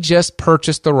 We just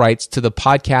purchased the rights to the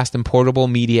Podcast and Portable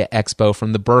Media Expo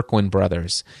from the Berkwin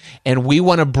brothers. And we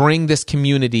want to bring this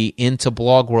community into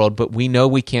Blog World, but we know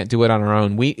we can't do it on our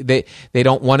own. They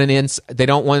don't want they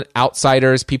don't want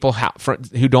outsiders, people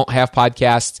who don't have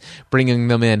podcasts, bringing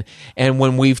them in. And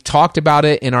when we've talked about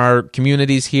it in our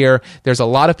communities here, there's a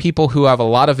lot of people who have a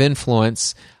lot of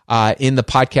influence in the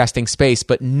podcasting space,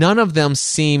 but none of them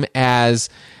seem as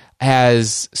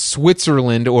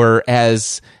Switzerland or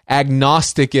as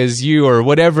agnostic as you or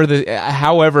whatever,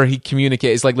 however he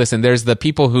communicates. Like, listen, there's the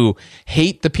people who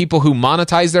hate the people who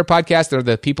monetize their podcast. There are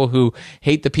the people who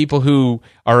hate the people who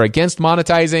are against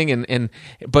monetizing.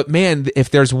 But man,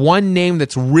 if there's one name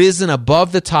that's risen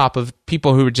above the top of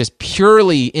people who are just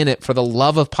purely in it for the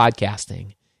love of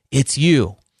podcasting, it's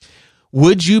you.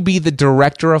 Would you be the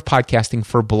director of podcasting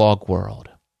for Blog World?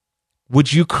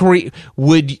 Would you create?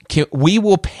 We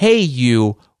will pay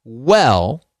you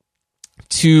well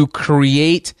to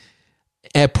create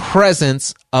a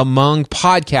presence among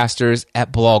podcasters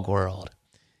at Blog World,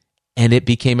 and it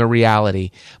became a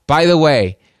reality. By the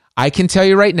way, I can tell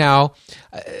you right now,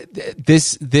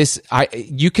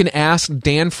 you can ask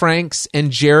Dan Franks and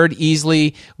Jared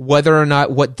Easley whether or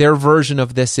not what their version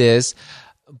of this is,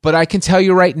 but I can tell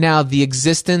you right now the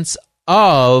existence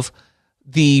of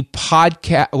the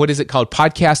podcast, what is it called?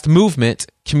 Podcast Movement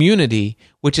Community,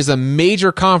 which is a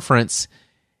major conference,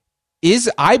 is,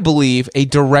 I believe, a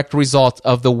direct result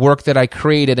of the work that I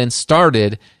created and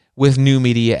started with New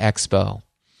Media Expo,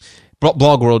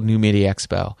 Blog World New Media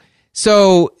Expo.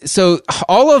 So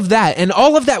all of that,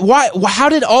 how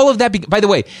did all of that by the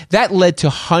way, that led to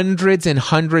hundreds and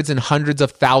hundreds and hundreds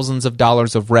of thousands of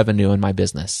dollars of revenue in my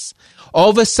business. All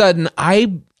of a sudden,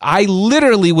 I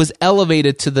literally was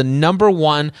elevated to the number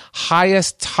one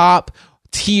highest top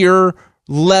tier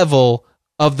level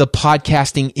of the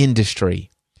podcasting industry.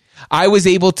 I was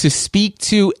able to speak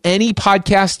to any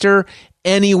podcaster,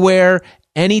 anywhere,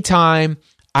 anytime.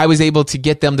 I was able to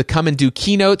get them to come and do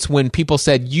keynotes when people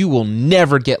said, you will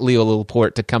never get Leo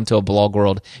Laporte to come to a Blog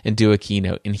World and do a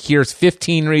keynote. And here's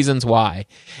 15 reasons why.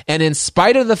 And in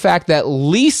spite of the fact that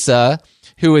Lisa,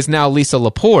 who is now Lisa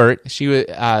Laporte, she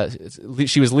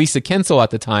was Lisa Kensel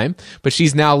at the time, but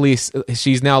she's now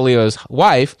Leo's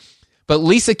wife. But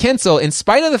Lisa Kensel, in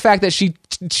spite of the fact that she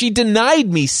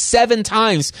denied me 7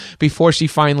 times before she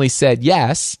finally said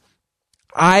yes,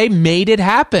 I made it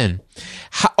happen.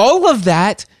 All of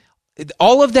that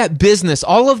business,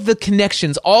 all of the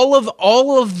connections, all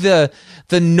of the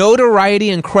notoriety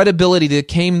and credibility that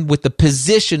came with the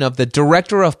position of the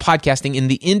director of podcasting in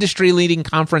the industry-leading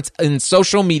conference in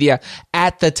social media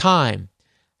at the time.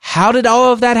 How did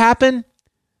all of that happen?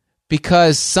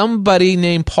 Because somebody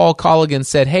named Paul Colligan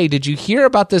said, hey, did you hear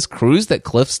about this cruise that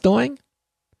Cliff's doing?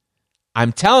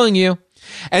 I'm telling you.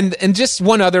 And just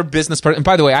one other business part. And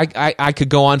by the way, I could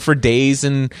go on for days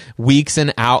and weeks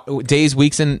and hours,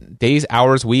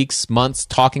 weeks, months,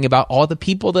 talking about all the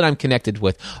people that I'm connected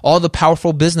with, all the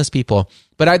powerful business people.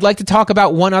 But I'd like to talk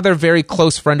about one other very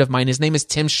close friend of mine. His name is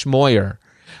Tim Schmoyer.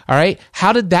 All right.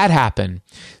 How did that happen?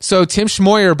 So Tim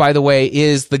Schmoyer, by the way,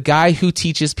 is the guy who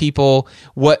teaches people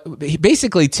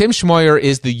basically Tim Schmoyer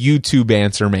is the YouTube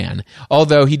answer man.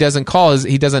 Although he doesn't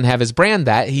have his brand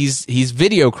that. He's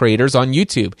video creators on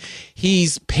YouTube.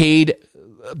 He's paid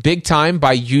big time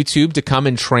by YouTube to come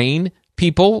and train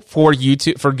people for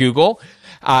Google.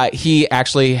 He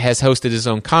actually has hosted his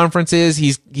own conferences.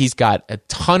 He's got a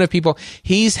ton of people.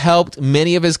 He's helped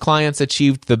many of his clients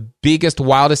achieve the biggest,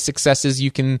 wildest successes you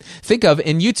can think of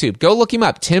in YouTube. Go look him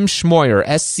up. Tim Schmoyer,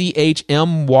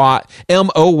 SCHMOYER.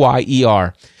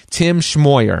 Tim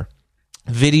Schmoyer,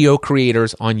 video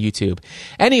creators on YouTube.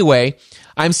 Anyway,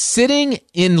 I'm sitting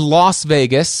in Las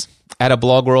Vegas at a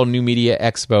Blog World New Media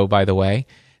Expo, by the way.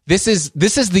 This is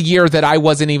the year that I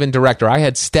wasn't even director. I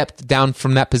had stepped down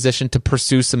from that position to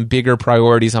pursue some bigger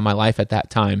priorities on my life at that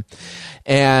time,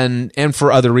 and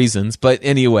for other reasons. But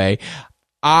anyway,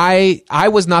 I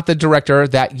was not the director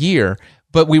that year,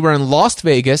 but we were in Las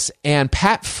Vegas, and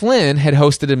Pat Flynn had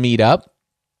hosted a meetup,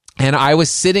 and I was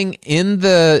sitting in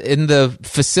the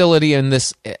facility in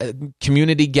this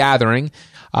community gathering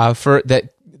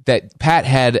that that Pat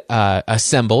had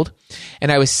assembled.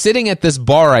 And I was sitting at this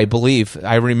bar, I believe,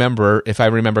 if I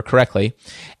remember correctly.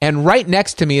 And right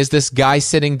next to me is this guy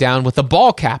sitting down with a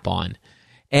ball cap on.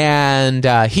 And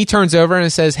he turns over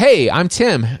and says, "Hey, I'm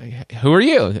Tim. Who are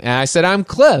you?" And I said, "I'm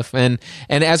Cliff." And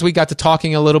as we got to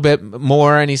talking a little bit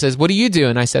more, and he says, "What do you do?"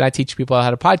 And I said, "I teach people how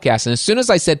to podcast." And as soon as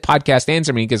I said podcast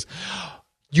answer man, he goes,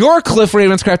 "You're Cliff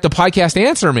Ravenscraft, the podcast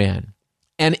answer man."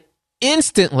 And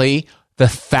instantly, the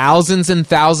thousands and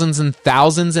thousands and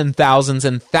thousands and thousands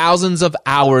and thousands of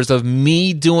hours of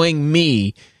me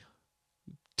doing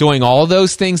all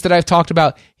those things that I've talked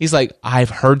about, he's like, "I've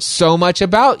heard so much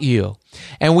about you."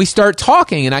 And we start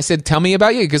talking, and I said, "Tell me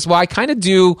about you." Because, well, I kind of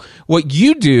do what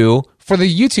you do for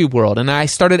the YouTube world. And I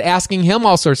started asking him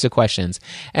all sorts of questions.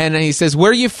 And he says,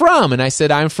 "Where are you from?" And I said,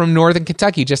 "I'm from Northern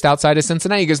Kentucky, just outside of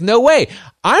Cincinnati." He goes, "No way.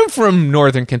 I'm from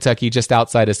Northern Kentucky, just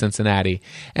outside of Cincinnati."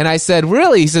 And I said,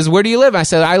 "Really?" He says, "Where do you live?" I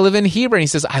said, "I live in Heber." And he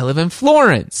says, "I live in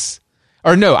Florence."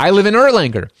 Or no, "I live in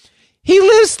Erlanger." He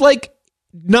lives like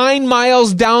 9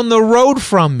 miles down the road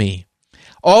from me.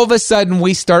 All of a sudden,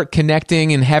 we start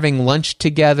connecting and having lunch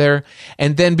together,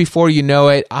 and then before you know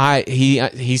it,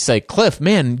 he's like, "Cliff,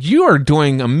 man, you are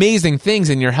doing amazing things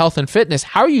in your health and fitness.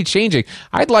 How are you changing?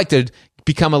 I'd like to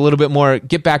become a little bit more,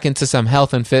 get back into some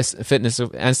health and fitness."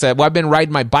 And I said, "Well, I've been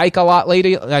riding my bike a lot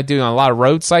lately. I do a lot of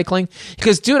road cycling."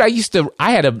 Because, dude,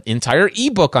 I had an entire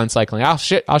ebook on cycling. I'll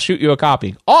shoot you a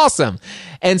copy. Awesome.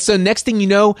 And so next thing you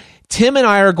know, Tim and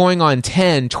I are going on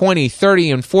 10, 20,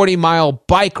 30, and 40-mile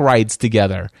bike rides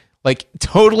together. Like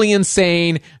totally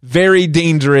insane, very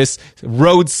dangerous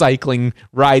road cycling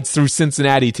rides through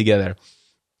Cincinnati together.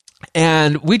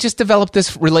 And we just developed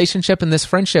this relationship and this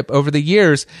friendship over the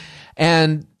years.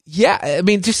 And yeah, I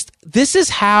mean, just this is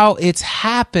how it's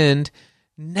happened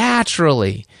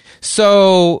naturally.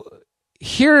 So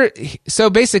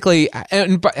basically,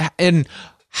 and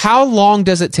how long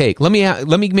does it take? Let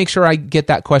me make sure I get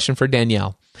that question for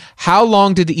Danielle. How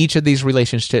long did each of these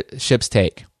relationships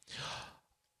take?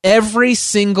 Every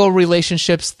single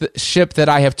relationship that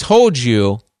I have told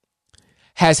you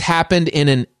has happened in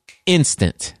an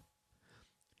instant.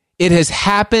 It has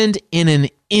happened in an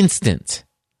instant.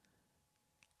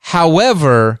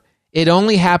 However, it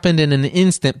only happened in an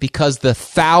instant because the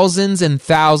thousands and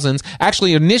thousands,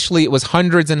 actually initially it was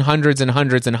hundreds and hundreds and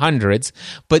hundreds and hundreds,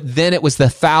 but then it was the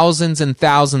thousands and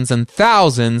thousands and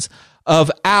thousands of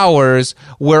hours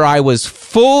where I was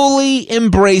fully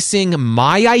embracing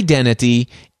my identity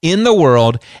in the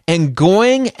world and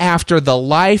going after the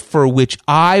life for which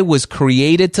I was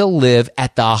created to live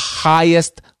at the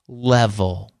highest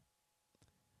level.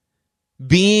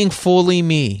 Being fully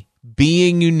me,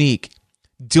 being unique,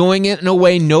 doing it in a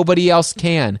way nobody else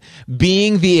can,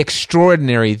 being the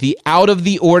extraordinary, the out of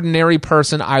the ordinary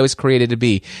person I was created to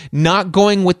be, not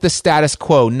going with the status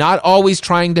quo, not always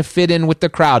trying to fit in with the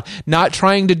crowd, not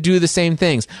trying to do the same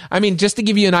things. I mean, just to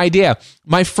give you an idea,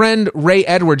 my friend Ray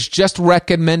Edwards just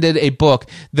recommended a book,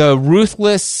 The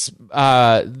Ruthless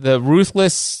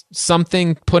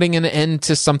something, putting an end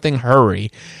to something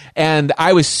hurry. And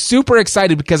I was super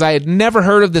excited because I had never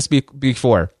heard of this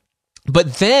before.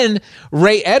 But then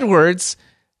Ray Edwards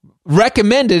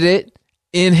recommended it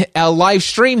in a live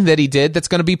stream that he did that's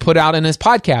going to be put out in his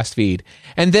podcast feed.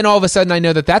 And then all of a sudden I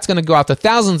know that that's going to go out to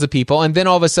thousands of people. And then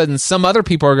all of a sudden some other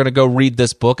people are going to go read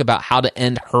this book about how to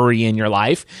end hurry in your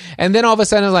life. And then all of a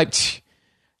sudden I'm like,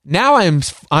 now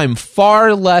I'm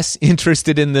far less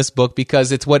interested in this book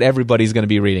because it's what everybody's going to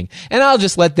be reading. And I'll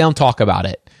just let them talk about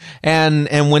it.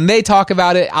 And when they talk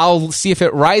about it, I'll see if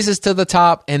it rises to the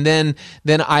top, and then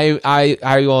I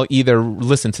will either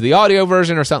listen to the audio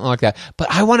version or something like that. But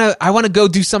I want to go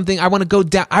do something. I want to go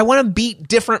down. I want to beat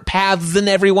different paths than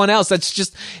everyone else.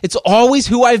 It's always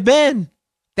who I've been.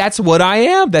 That's what I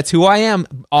am. That's who I am.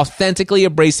 Authentically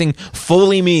embracing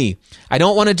fully me. I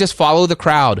don't want to just follow the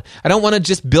crowd. I don't want to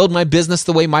just build my business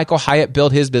the way Michael Hyatt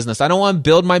built his business. I don't want to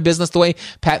build my business the way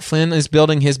Pat Flynn is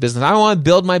building his business. I don't want to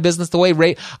build my business the way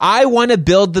Ray. I want to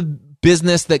build the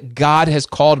business that God has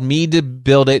called me to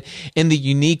build it in the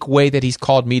unique way that he's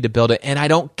called me to build it. And I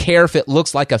don't care if it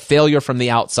looks like a failure from the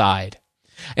outside.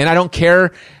 And I don't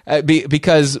care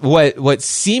because what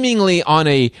seemingly on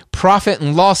a profit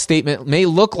and loss statement may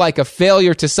look like a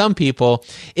failure to some people,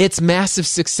 it's massive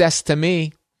success to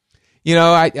me. You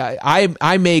know,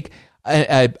 I make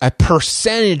a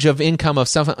percentage of income of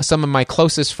some of my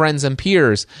closest friends and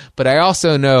peers, but I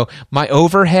also know my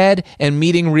overhead and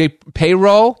meeting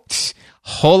payroll,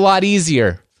 whole lot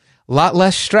easier. A lot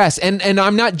less stress. And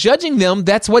I'm not judging them.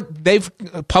 That's what they've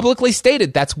publicly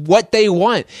stated. That's what they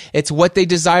want. It's what they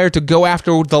desire to go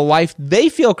after, the life they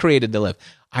feel created to live.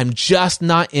 I'm just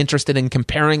not interested in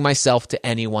comparing myself to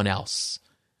anyone else.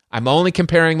 I'm only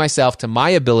comparing myself to my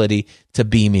ability to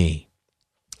be me.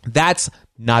 That's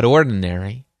not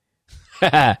ordinary.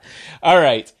 All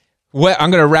right. Well,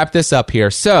 I'm going to wrap this up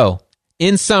here. So,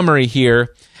 in summary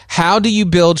here, how do you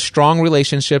build strong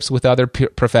relationships with other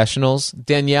professionals?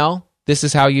 Danielle, this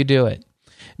is how you do it.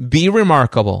 Be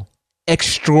remarkable,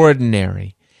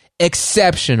 extraordinary,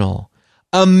 exceptional,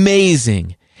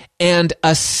 amazing, and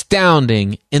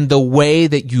astounding in the way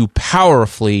that you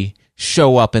powerfully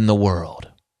show up in the world.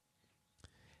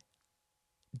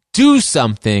 Do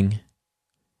something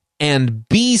and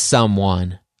be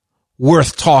someone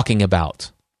worth talking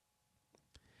about.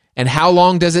 And how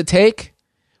long does it take?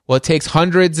 Well, it takes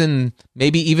hundreds and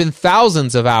maybe even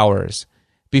thousands of hours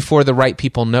before the right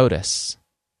people notice.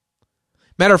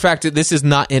 Matter of fact, this is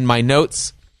not in my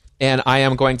notes, and I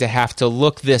am going to have to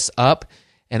look this up,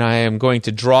 and I am going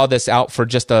to draw this out for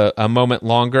just a moment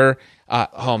longer.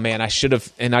 Oh man, I should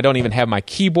have, and I don't even have my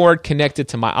keyboard connected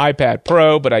to my iPad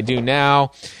Pro, but I do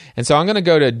now. And so I'm going to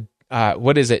go to,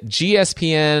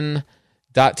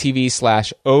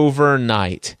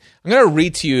 gspn.tv/overnight. I'm going to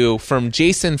read to you from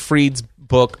Jason Fried's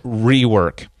book,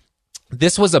 Rework.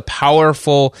 This was a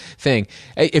powerful thing.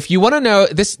 If you want to know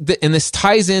this, and this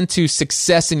ties into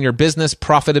success in your business,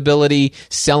 profitability,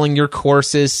 selling your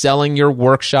courses, selling your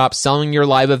workshops, selling your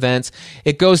live events.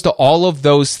 It goes to all of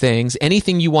those things.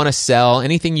 Anything you want to sell,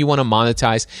 anything you want to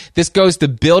monetize. This goes to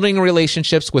building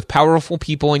relationships with powerful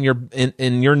people in your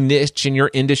niche, in your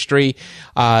industry.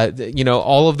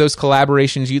 All of those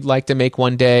collaborations you'd like to make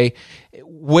one day.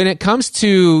 When it comes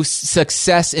to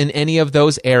success in any of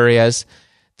those areas,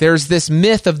 there's this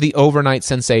myth of the overnight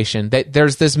sensation. That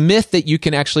there's this myth that you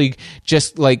can actually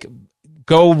just like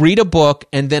go read a book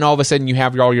and then all of a sudden you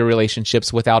have all your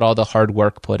relationships without all the hard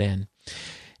work put in.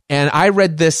 And I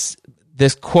read this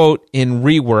quote in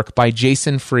Rework by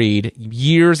Jason Fried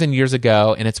years and years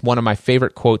ago, and it's one of my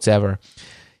favorite quotes ever.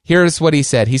 Here's what he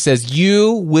said. He says,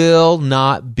 "You will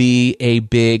not be a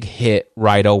big hit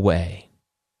right away.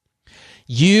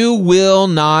 You will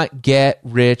not get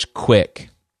rich quick.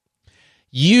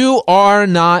 You are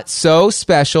not so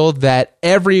special that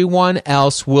everyone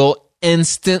else will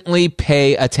instantly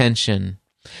pay attention.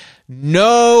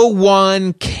 No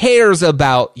one cares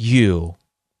about you.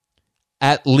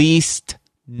 At least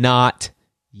not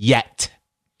yet.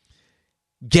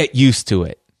 Get used to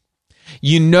it.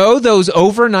 You know those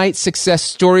overnight success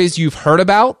stories you've heard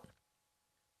about?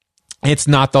 It's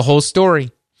not the whole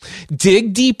story.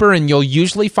 Dig deeper and you'll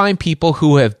usually find people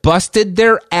who have busted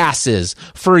their asses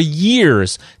for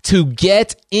years to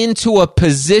get into a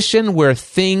position where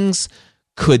things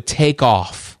could take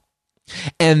off.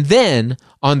 And then,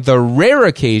 on the rare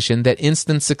occasion that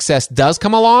instant success does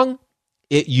come along,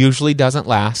 it usually doesn't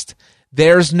last.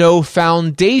 There's no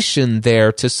foundation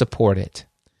there to support it.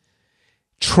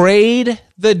 Trade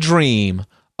the dream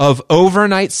of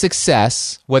overnight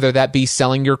success, whether that be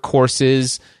selling your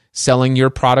courses, selling your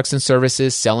products and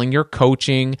services, selling your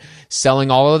coaching,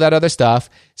 selling all of that other stuff,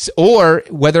 or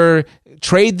whether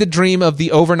trade the dream of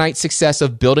the overnight success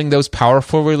of building those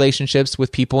powerful relationships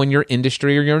with people in your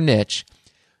industry or your niche.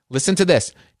 Listen to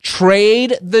this.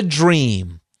 Trade the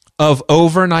dream of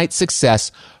overnight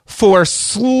success for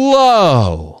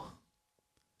slow,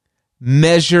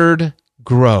 measured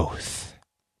growth.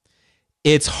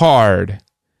 It's hard,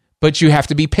 but you have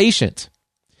to be patient.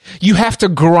 You have to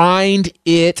grind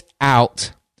it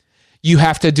out. You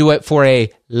have to do it for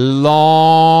a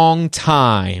long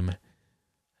time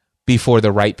before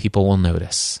the right people will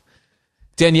notice.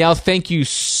 Danielle, thank you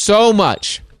so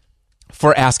much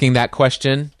for asking that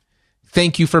question.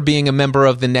 Thank you for being a member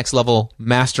of the Next Level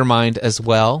Mastermind as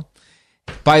well.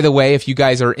 By the way, if you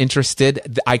guys are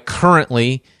interested, I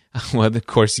currently, well, of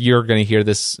course, you're going to hear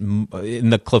this in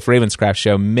the Cliff Ravenscraft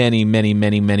show many, many,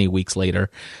 many, many weeks later.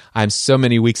 I'm so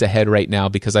many weeks ahead right now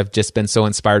because I've just been so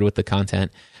inspired with the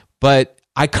content. But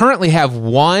I currently have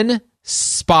one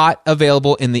spot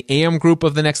available in the AM group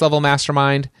of the Next Level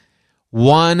Mastermind.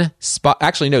 One spot,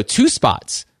 actually, no, 2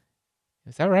 spots.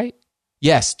 Is that right?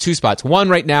 Yes, 2 spots. One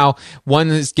right now. One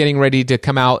is getting ready to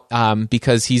come out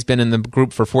because he's been in the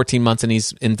group for 14 months and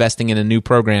he's investing in a new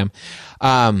program.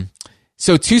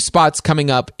 So 2 spots coming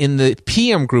up in the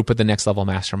PM group of the Next Level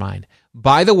Mastermind.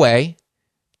 By the way,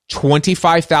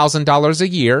 $25,000 a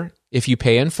year if you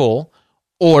pay in full,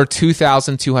 or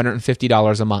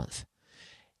 $2,250 a month.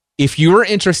 If you are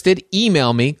interested,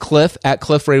 email me,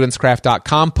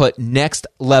 cliff@cliffravenscraft.com, put Next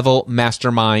Level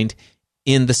Mastermind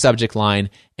in the subject line,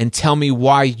 and tell me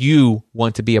why you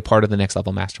want to be a part of the Next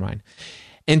Level Mastermind.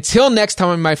 Until next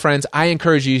time, my friends, I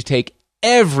encourage you to take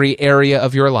every area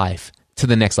of your life to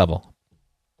the next level.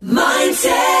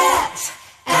 Mindset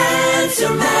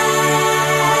Answer Man.